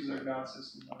say. She's our god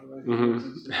sister, by the way.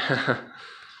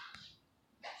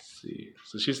 Let's see.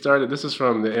 So she started, this is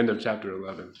from the end of chapter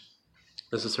 11.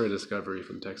 This is her discovery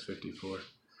from text 54.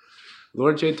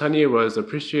 Lord Chaitanya was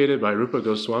appreciated by Rupa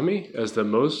Goswami as the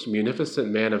most munificent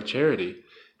man of charity,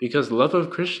 because love of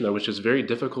Krishna, which is very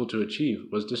difficult to achieve,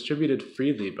 was distributed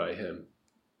freely by him.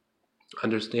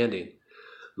 Understanding.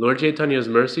 Lord Chaitanya's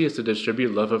mercy is to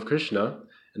distribute love of Krishna,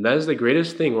 and that is the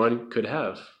greatest thing one could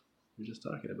have. We were just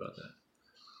talking about that.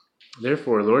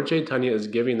 Therefore, Lord Chaitanya is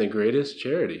giving the greatest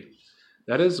charity.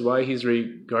 That is why he's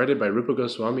regarded by Rupa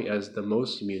Goswami as the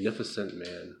most munificent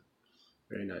man.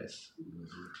 Very nice.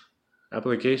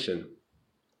 Application.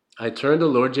 I turn to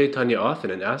Lord Chaitanya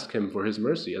often and ask him for his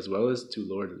mercy, as well as to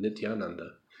Lord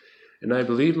Nityananda. And I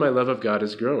believe my love of God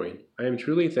is growing. I am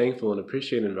truly thankful and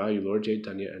appreciate and value Lord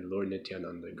Chaitanya and Lord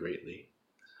Nityananda greatly.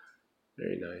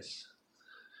 Very nice.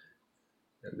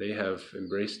 And they have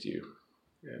embraced you.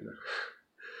 And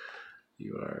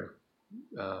you are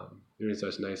doing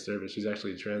such nice service. She's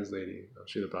actually translating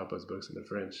Srila Prabhupada's books into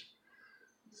French.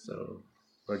 So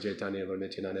Lord Chaitanya and Lord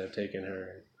Nityananda have taken her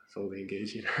and fully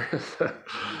engaging her.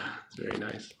 It's very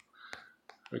nice.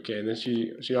 Okay, and then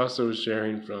she also was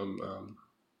sharing from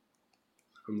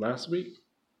last week.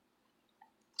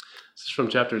 This is from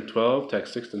chapter 12,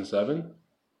 text 6 and 7.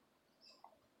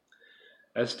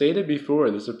 As stated before,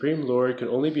 the Supreme Lord can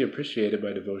only be appreciated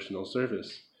by devotional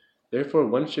service. Therefore,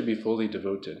 one should be fully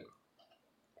devoted.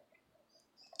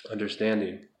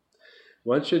 Understanding.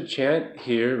 One should chant,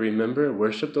 hear, remember,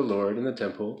 worship the Lord in the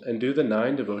temple, and do the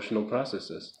 9 devotional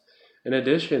processes. In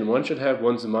addition, one should have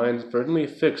one's mind firmly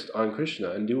fixed on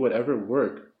Krishna and do whatever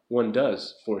work one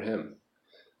does for him.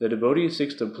 The devotee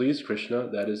seeks to please Krishna,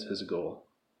 that is his goal.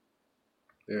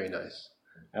 Very nice.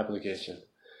 Application.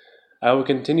 I will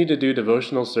continue to do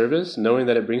devotional service, knowing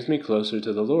that it brings me closer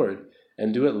to the Lord,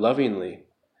 and do it lovingly.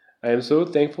 I am so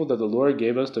thankful that the Lord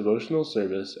gave us devotional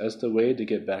service as the way to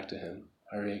get back to him.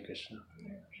 Hare Krishna.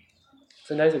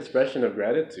 It's a nice expression of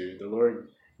gratitude. The Lord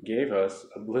gave us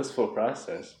a blissful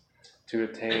process to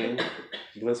attain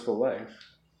blissful life.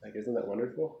 Isn't that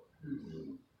wonderful?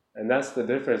 Mm-hmm. And that's the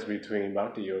difference between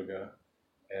Bhakti Yoga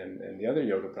and the other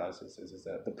yoga processes, is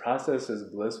that the process is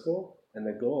blissful and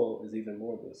the goal is even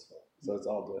more blissful. So it's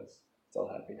all bliss. It's all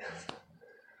happiness.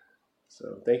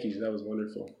 So thank you. That was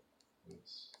wonderful.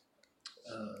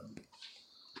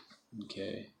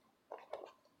 Okay.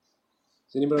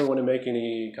 Does anybody want to make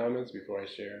any comments before I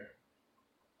share?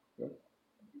 No?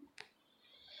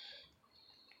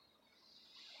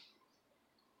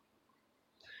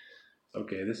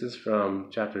 Okay, this is from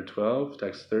chapter 12,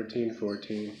 text 13 and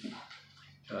 14.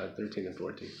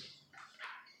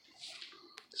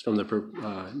 It's from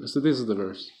so this is the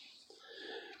verse.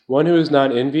 One who is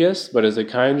not envious, but is a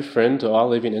kind friend to all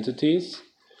living entities,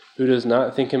 who does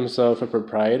not think himself a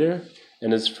proprietor,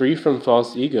 and is free from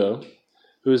false ego,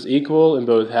 who is equal in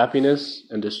both happiness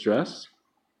and distress,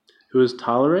 who is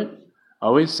tolerant,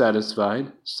 always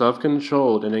satisfied,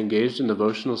 self-controlled, and engaged in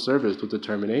devotional service with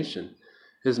determination,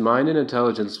 his mind and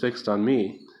intelligence fixed on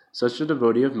me, such a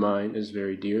devotee of mine is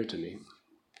very dear to me.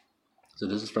 So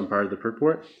this is from part of the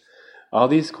purport. All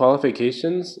these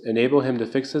qualifications enable him to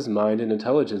fix his mind and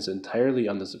intelligence entirely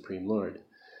on the Supreme Lord.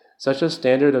 Such a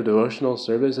standard of devotional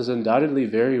service is undoubtedly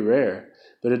very rare,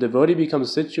 but a devotee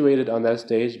becomes situated on that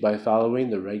stage by following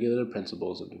the regular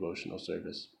principles of devotional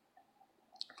service.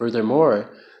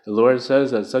 Furthermore, the Lord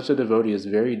says that such a devotee is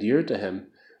very dear to him,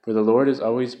 for the Lord is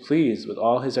always pleased with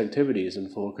all his activities in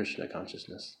full Krishna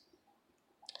consciousness.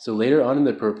 So later on in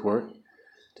the purport,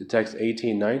 to text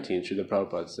 18-19, Srila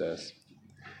Prabhupada says,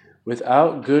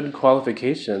 without good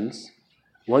qualifications,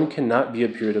 one cannot be a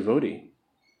pure devotee.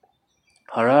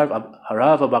 Harava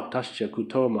bhaktasya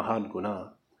kuto mahad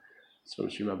guna. It's from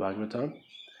Srimad Bhagavatam.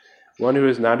 One who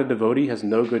is not a devotee has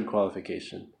no good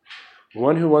qualification.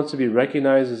 One who wants to be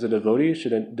recognized as a devotee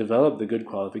should develop the good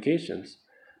qualifications.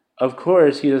 Of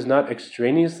course, he does not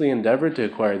extraneously endeavor to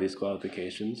acquire these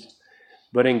qualifications,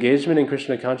 but engagement in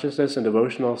Krishna consciousness and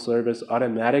devotional service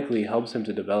automatically helps him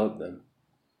to develop them.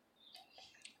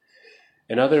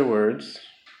 In other words,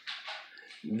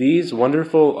 These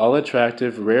wonderful,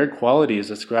 all-attractive, rare qualities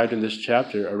described in this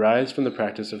chapter arise from the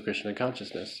practice of Krishna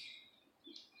consciousness.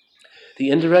 The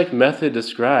indirect method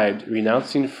described,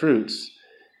 renouncing fruits,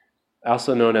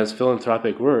 also known as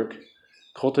philanthropic work,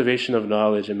 cultivation of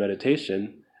knowledge and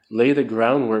meditation, lay the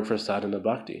groundwork for sadhana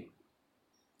bhakti.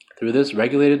 Through this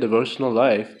regulated devotional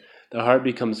life, the heart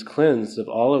becomes cleansed of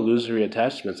all illusory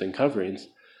attachments and coverings,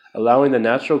 allowing the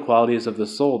natural qualities of the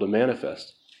soul to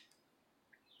manifest.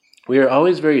 We are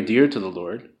always very dear to the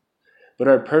Lord, but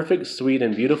our perfect, sweet,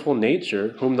 and beautiful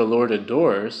nature, whom the Lord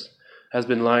adores, has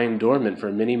been lying dormant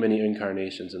for many, many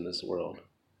incarnations in this world.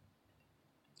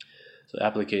 So,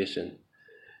 application.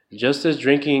 Just as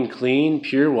drinking clean,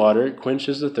 pure water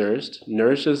quenches the thirst,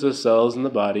 nourishes the cells in the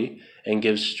body, and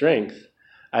gives strength,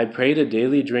 I pray to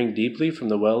daily drink deeply from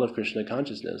the well of Krishna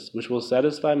consciousness, which will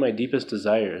satisfy my deepest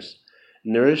desires,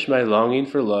 nourish my longing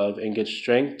for love, and get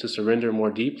strength to surrender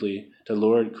more deeply to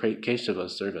Lord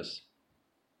Keshava's service.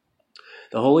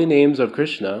 The holy names of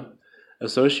Krishna,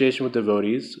 association with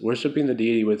devotees, worshipping the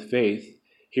deity with faith,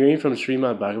 hearing from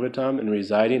Srimad Bhagavatam, and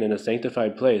residing in a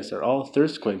sanctified place are all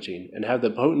thirst-quenching and have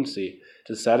the potency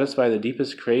to satisfy the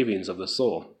deepest cravings of the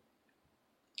soul.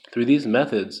 Through these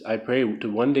methods, I pray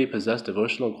to one day possess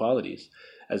devotional qualities,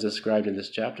 as described in this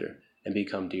chapter, and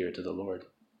become dear to the Lord.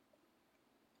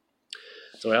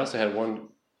 So I also had one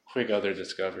quick other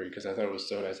discovery, because I thought it was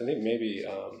so nice. I think maybe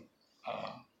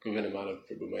Govindamana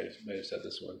Prabhu might have said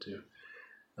this one too.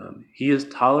 He is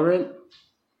tolerant,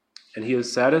 and he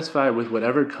is satisfied with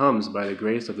whatever comes by the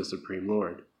grace of the Supreme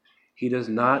Lord. He does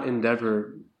not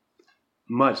endeavor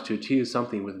much to achieve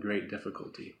something with great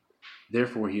difficulty.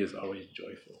 Therefore, he is always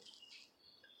joyful.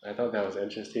 I thought that was an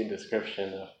interesting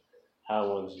description of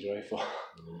how one's joyful.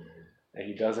 And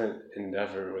he doesn't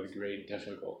endeavor with great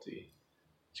difficulty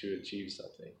to achieve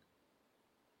something.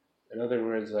 In other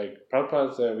words, like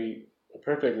Prabhupada said, a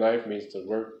perfect life means to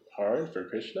work hard for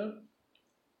Krishna.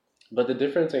 But the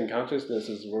difference in consciousness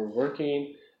is we're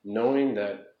working knowing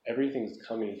that everything's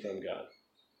coming from God.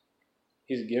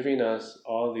 He's giving us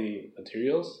all the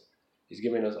materials. He's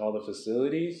giving us all the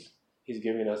facilities. He's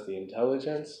giving us the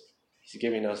intelligence. He's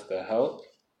giving us the help.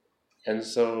 And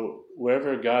so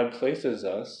wherever God places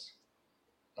us,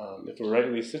 if we're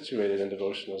rightly situated in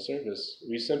devotional service,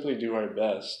 we simply do our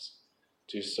best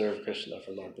to serve Krishna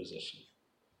from our position.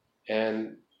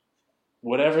 And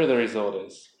whatever the result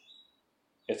is,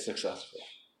 it's successful.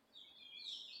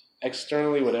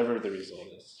 Externally, whatever the result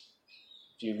is.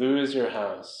 If you lose your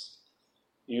house,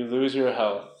 you lose your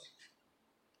health,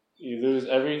 you lose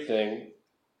everything,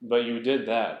 but you did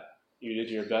that. You did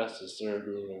your best to serve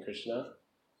Guru and Krishna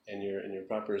in your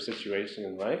proper situation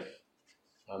in life.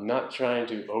 Not trying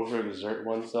to overexert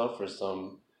oneself for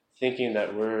some thinking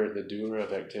that we're the doer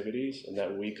of activities and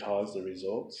that we cause the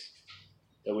results.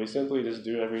 But we simply just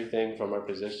do everything from our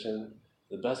position,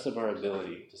 the best of our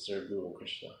ability to serve Guru and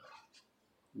Krishna.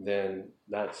 Then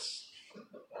that's,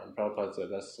 Prabhupada said,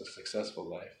 that's a successful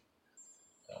life.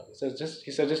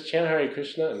 He said, just chant Hare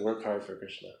Krishna and work hard for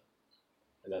Krishna.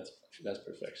 And that's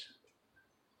perfection.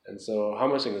 And so how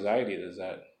much anxiety does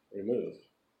that remove?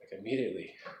 Like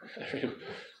immediately.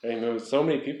 Remove. So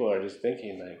many people are just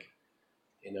thinking like,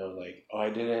 oh, I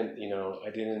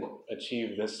didn't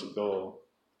achieve this goal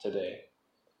today.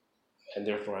 And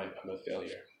therefore I'm a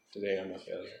failure. Today I'm a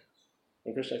failure.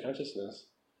 In Krishna consciousness,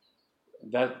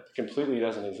 that completely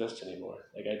doesn't exist anymore.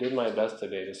 Like I did my best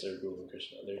today to serve Guru and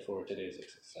Krishna, therefore today is a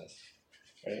success.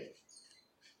 Right?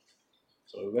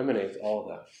 So it eliminates all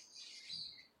that.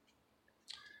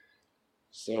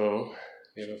 So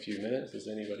we have a few minutes. Does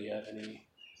anybody have any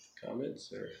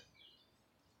comments or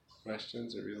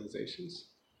questions or realizations?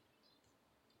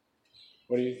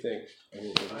 What do you think? I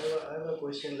have a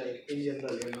question, like in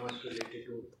general, not related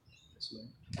to this one.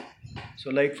 So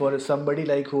like for somebody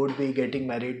like who would be getting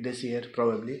married this year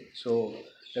probably, so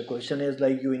the question is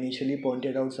like you initially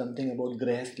pointed out something about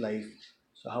grahast life.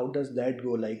 So how does that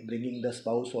go, like bringing the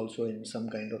spouse also in some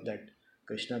kind of that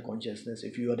Krishna consciousness?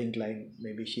 If you are inclined,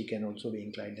 maybe she can also be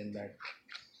inclined in that.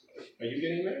 Are you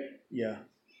getting married? Yeah.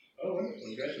 Oh, wonderful.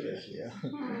 Congratulations. Yeah.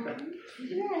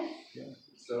 Yeah.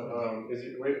 So,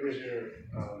 where's your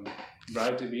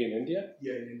bride to be in India?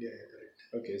 Yeah, in India, yeah, correct.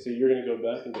 Okay, so you're going to go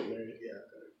back and get married? Yeah,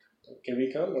 correct. Can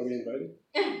we come? Are we invited?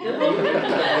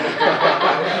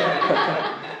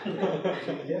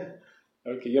 Yeah.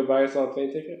 Okay, you'll buy us all a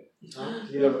plane ticket?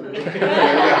 Yeah.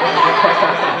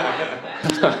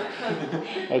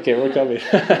 Okay, we're coming.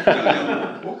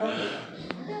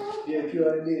 Yeah, if you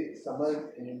are in the summer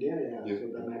in India, yeah. So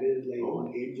the marriage is like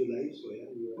on 8 July, so yeah,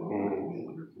 you are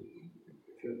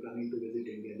if you are planning to visit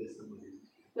India this summer.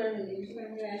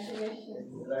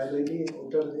 Congratulations.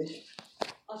 Uttar Pradesh.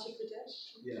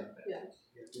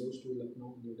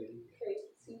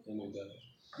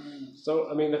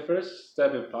 So, I mean, the first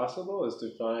step, if possible, is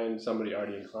to find somebody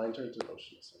already inclined towards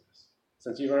devotional service.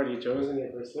 Since you've already chosen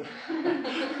your person,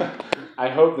 I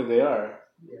hope that they are.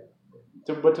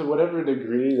 But to whatever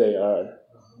degree they are,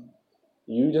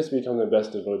 you just become the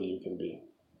best devotee you can be.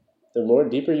 The more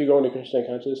deeper you go into Krishna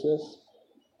consciousness,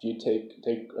 if you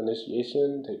take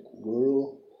initiation, take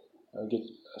guru, get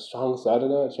a strong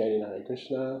sadhana, chanting Hare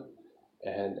Krishna,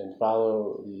 and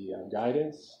follow the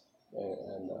guidance,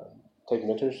 and take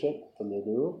mentorship from your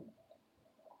guru,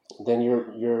 then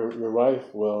your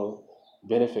wife will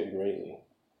benefit greatly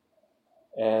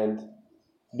and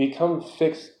become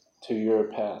fixed to your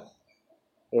path.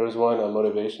 There was one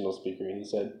motivational speaker, and he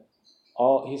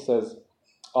says,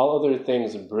 all other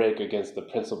things break against the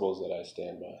principles that I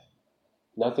stand by.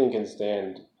 Nothing can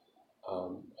stand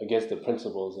against the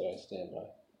principles that I stand by.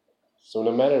 So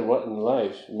no matter what in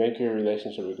life, make your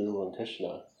relationship with Guru and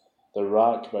Krishna the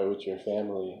rock by which your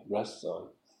family rests on.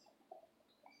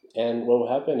 And what will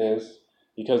happen is,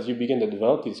 because you begin to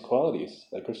develop these qualities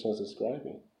like Krishna is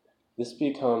describing, this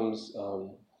becomes a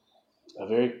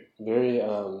very, very,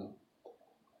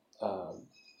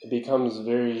 it becomes a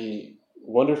very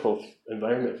wonderful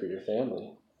environment for your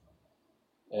family.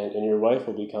 And your wife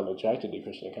will become attracted to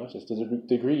Krishna consciousness. To the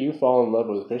degree you fall in love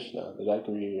with Krishna, to that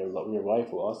degree your wife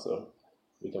will also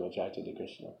become attracted to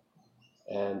Krishna.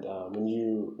 And when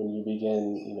you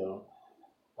begin,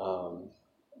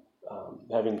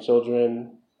 having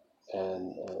children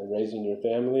and raising your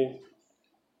family,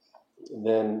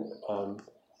 then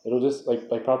it'll just, like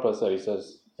Prabhupada said, he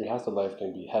says, Grihastha life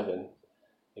can be heaven.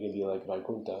 It can be like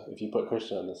Vaikuntha if you put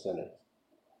Krishna in the center.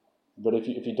 But if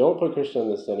you don't put Krishna in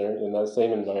the center, then that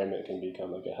same environment can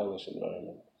become like a hellish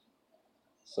environment.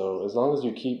 So as long as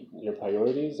you keep your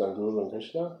priorities on Guru and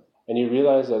Krishna, and you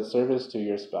realize that service to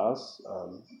your spouse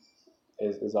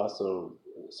is also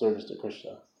service to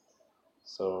Krishna.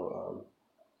 So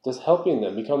just helping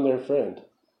them, become their friend.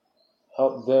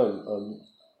 Help them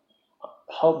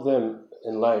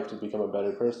in life to become a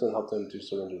better person, help them to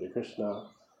surrender to Krishna,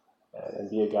 and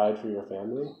be a guide for your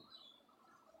family.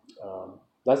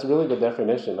 That's really the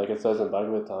definition. Like it says in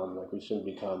Bhagavatam, like we shouldn't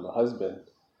become a husband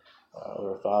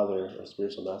or a father or a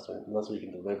spiritual master unless we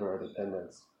can deliver our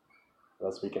dependents,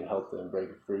 unless we can help them break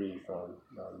free from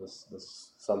this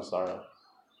samsara.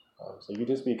 So you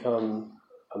just become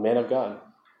a man of God,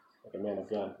 like a man of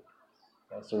God,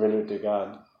 surrendered to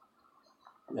God,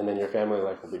 and then your family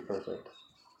life will be perfect.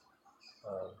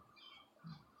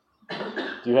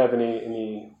 Do you have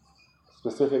any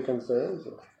specific concerns?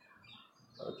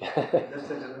 Okay. That's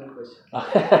a general question.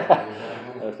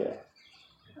 Okay.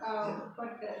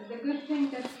 But the good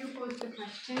thing that you posed the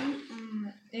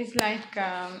question is like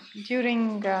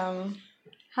during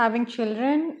having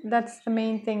children, that's the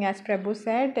main thing, as Prabhu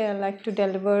said, like to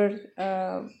deliver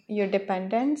your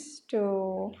dependents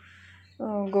to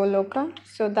Goloka.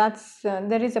 So that's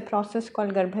there is a process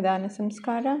called Garbhadana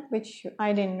Samskara, which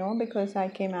I didn't know because I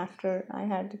came after I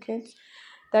had the kids.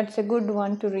 That's a good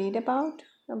one to read about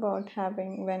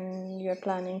having, when you're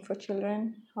planning for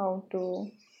children, how to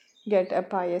get a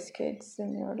pious kids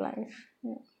in your life.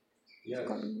 Yes.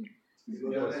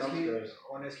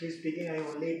 Honestly speaking, I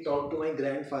only talked to my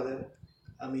grandfather.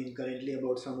 Currently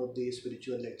about some of the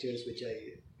spiritual lectures which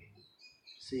I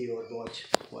see or watch,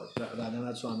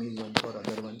 Radhanath Swami's ones or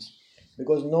other ones.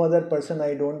 Because no other person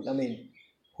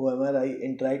whoever I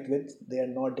interact with, they are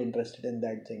not interested in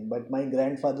that thing. But my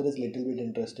grandfather is little bit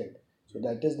interested. So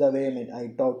that is the way,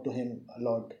 I talk to him a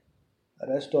lot.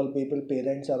 Rest all people,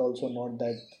 parents are also not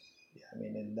that,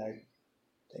 in that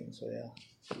thing. So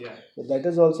yeah. So that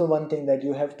is also one thing that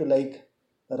you have to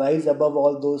rise above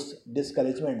all those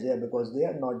discouragements, because they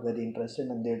are not very interested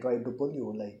and they try to pull you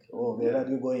where are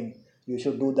you going? You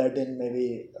should do that in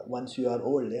maybe once you are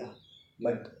old,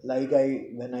 But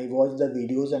when I watch the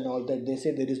videos and all that, they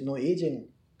say there is no age in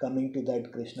coming to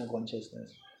that Krishna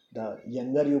consciousness. The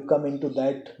younger you come into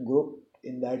that group,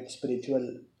 in that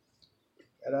spiritual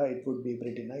era, it would be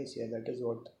pretty nice. That is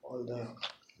what all the...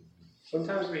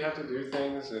 Sometimes we have to do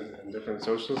things in different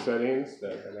social settings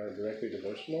that are not directly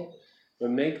devotional,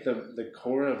 but make the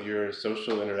core of your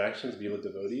social interactions be with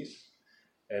devotees,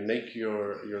 and make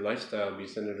your lifestyle be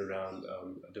centered around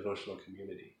a devotional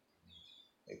community,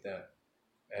 like that.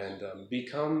 And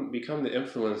become the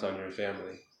influence on your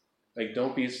family.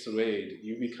 Don't be swayed.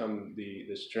 You become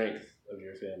the strength of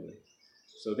your family.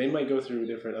 So they might go through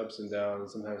different ups and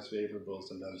downs, sometimes favorable,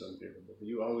 sometimes unfavorable, but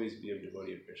you always be a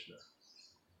devotee of Krishna.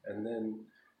 And then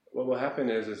what will happen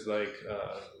is like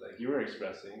you were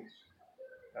expressing,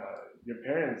 your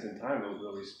parents in time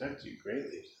will respect you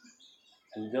greatly.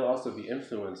 And they'll also be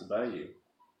influenced by you.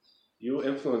 You will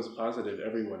influence positive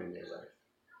everyone in your life.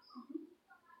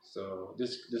 So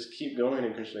just keep going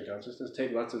in Krishna consciousness.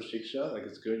 Take lots of shiksha, like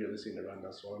it's good. You're listening to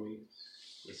Radha Swami,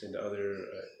 listening to other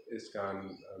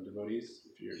ISKCON devotees.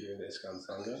 If you're in the ISKCON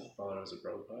Sangha, followers of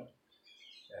Prabhupada,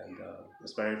 and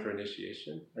aspiring for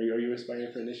initiation. Are you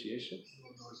aspiring for initiation? No,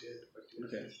 not yet. But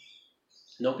okay.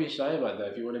 Don't be shy about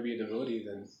that. If you want to be a devotee,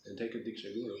 then take a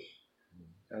Diksha Guru.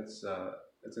 That's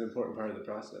an important part of the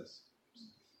process.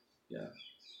 Yeah.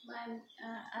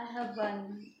 I have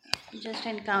one just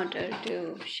encounter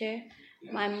to share.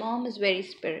 My mom is very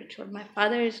spiritual. My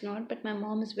father is not, but my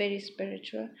mom is very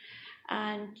spiritual.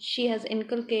 And she has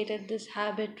inculcated this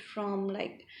habit from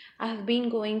I have been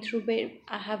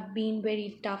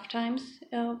very tough times.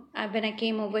 When I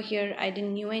came over here, I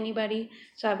didn't know anybody,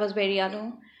 so I was very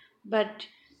alone. But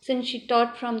since she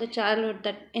taught from the childhood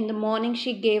that in the morning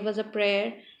she gave us a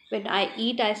prayer, when I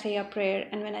eat I say a prayer,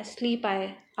 and when I sleep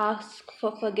I ask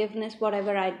for forgiveness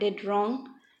whatever I did wrong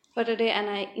for today, and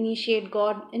I initiate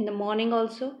God in the morning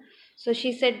also. So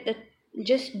she said that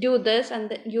just do this and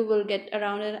that you will get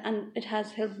around it, and it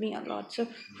has helped me a lot. So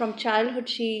from childhood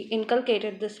she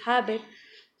inculcated this habit.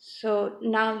 So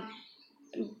now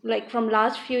from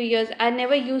last few years, I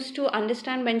never used to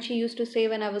understand when she used to say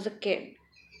when I was a kid.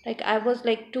 I was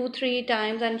 2-3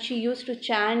 times, and she used to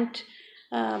chant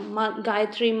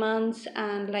Gayatri months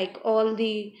and all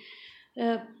the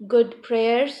good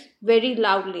prayers very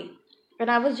loudly.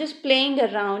 And I was just playing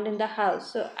around in the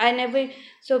house. So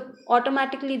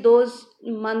automatically those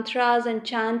mantras and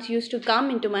chants used to come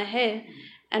into my head.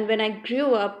 And when I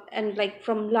grew up, and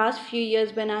from last few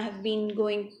years when I have been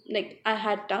going, I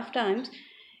had tough times,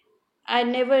 I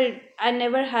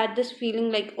never had this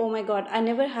feeling oh my God, I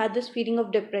never had this feeling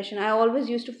of depression. I always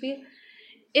used to feel,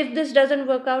 if this doesn't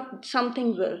work out,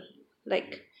 something will.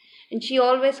 And she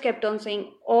always kept on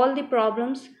saying, all the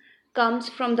problems comes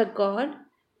from the God,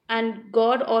 and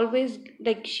God always,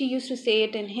 she used to say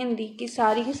it in Hindi, ki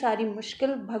sari ki sari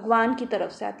mushkil Bhagwan ki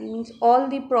taraf se aati, means all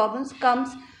the problems comes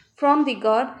from the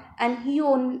God, and He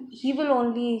will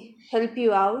only help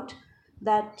you out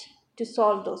that to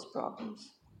solve those problems.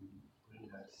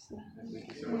 Thank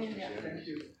you so much for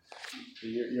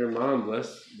sharing. Your mom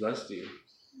blessed you.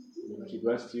 She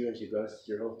blessed you, and she blessed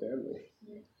your whole family.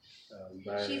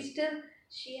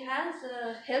 She has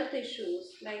health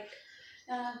issues,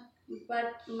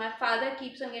 but my father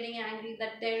keeps on getting angry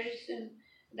that there is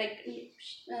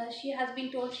she has been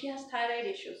told she has thyroid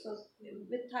issues. So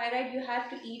with thyroid, you have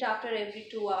to eat after every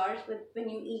 2 hours when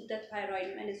you eat the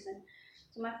thyroid medicine.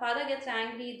 So my father gets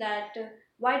angry that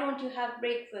why don't you have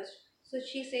breakfast? So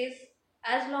she says,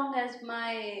 as long as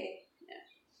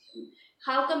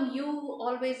how come you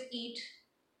always eat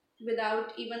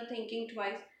without even thinking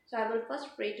twice? So I will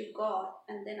first pray to God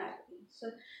and then I will eat.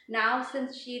 So now,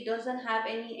 since she doesn't have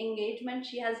any engagement,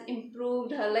 she has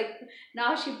improved her.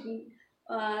 Now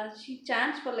she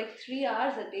chants for 3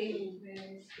 hours a day.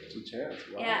 She chants.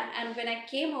 Wow. Yeah, and when I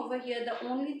came over here, the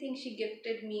only thing she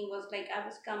gifted me was when I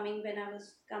was coming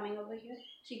over here,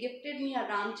 she gifted me a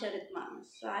Ramcharitmanas.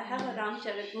 So I have a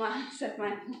Ramcharitmanas at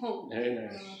my home. Very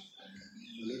nice.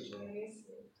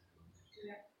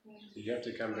 You have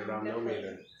to come to Ram Navami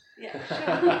then. Yeah,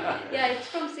 sure. Yeah, it's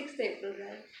from 6th April,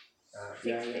 right?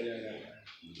 Yeah.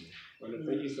 Well,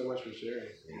 thank you so much for sharing.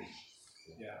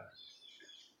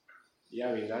 Yeah.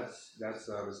 I mean that's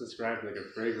it's described like a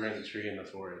fragrant tree in the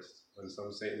forest. When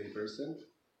some saintly person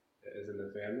is in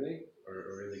the family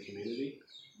or in the community,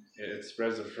 it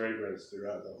spreads a fragrance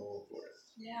throughout the whole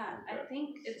forest. Yeah, I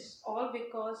think it's all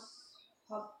because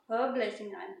of her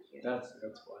blessing I'm here. That's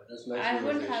why. That's nice. I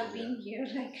wouldn't have been here.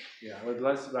 Yeah, we're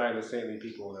blessed by the saintly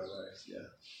people in our lives. Yeah,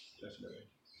 definitely.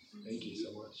 Thank you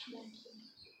so much.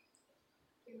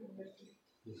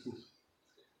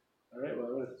 All right, well, I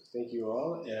want to thank you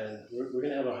all, and we're going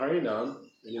to have a Harinam.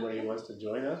 Anybody who wants to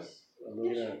join us,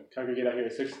 we're going to congregate out here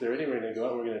at 6:30. We're going to go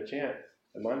out. We're going to chant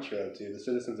a mantra to the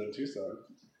citizens of Tucson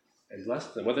and bless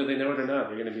them, whether they know it or not.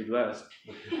 They're going to be blessed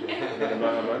with a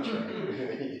mantra.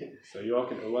 So you all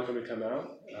are welcome to come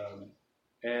out.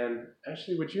 And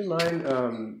actually, would you mind,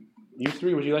 you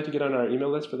three, would you like to get on our email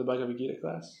list for the Bhagavad Gita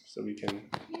class so we can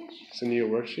send you a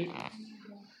worksheet?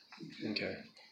 Okay.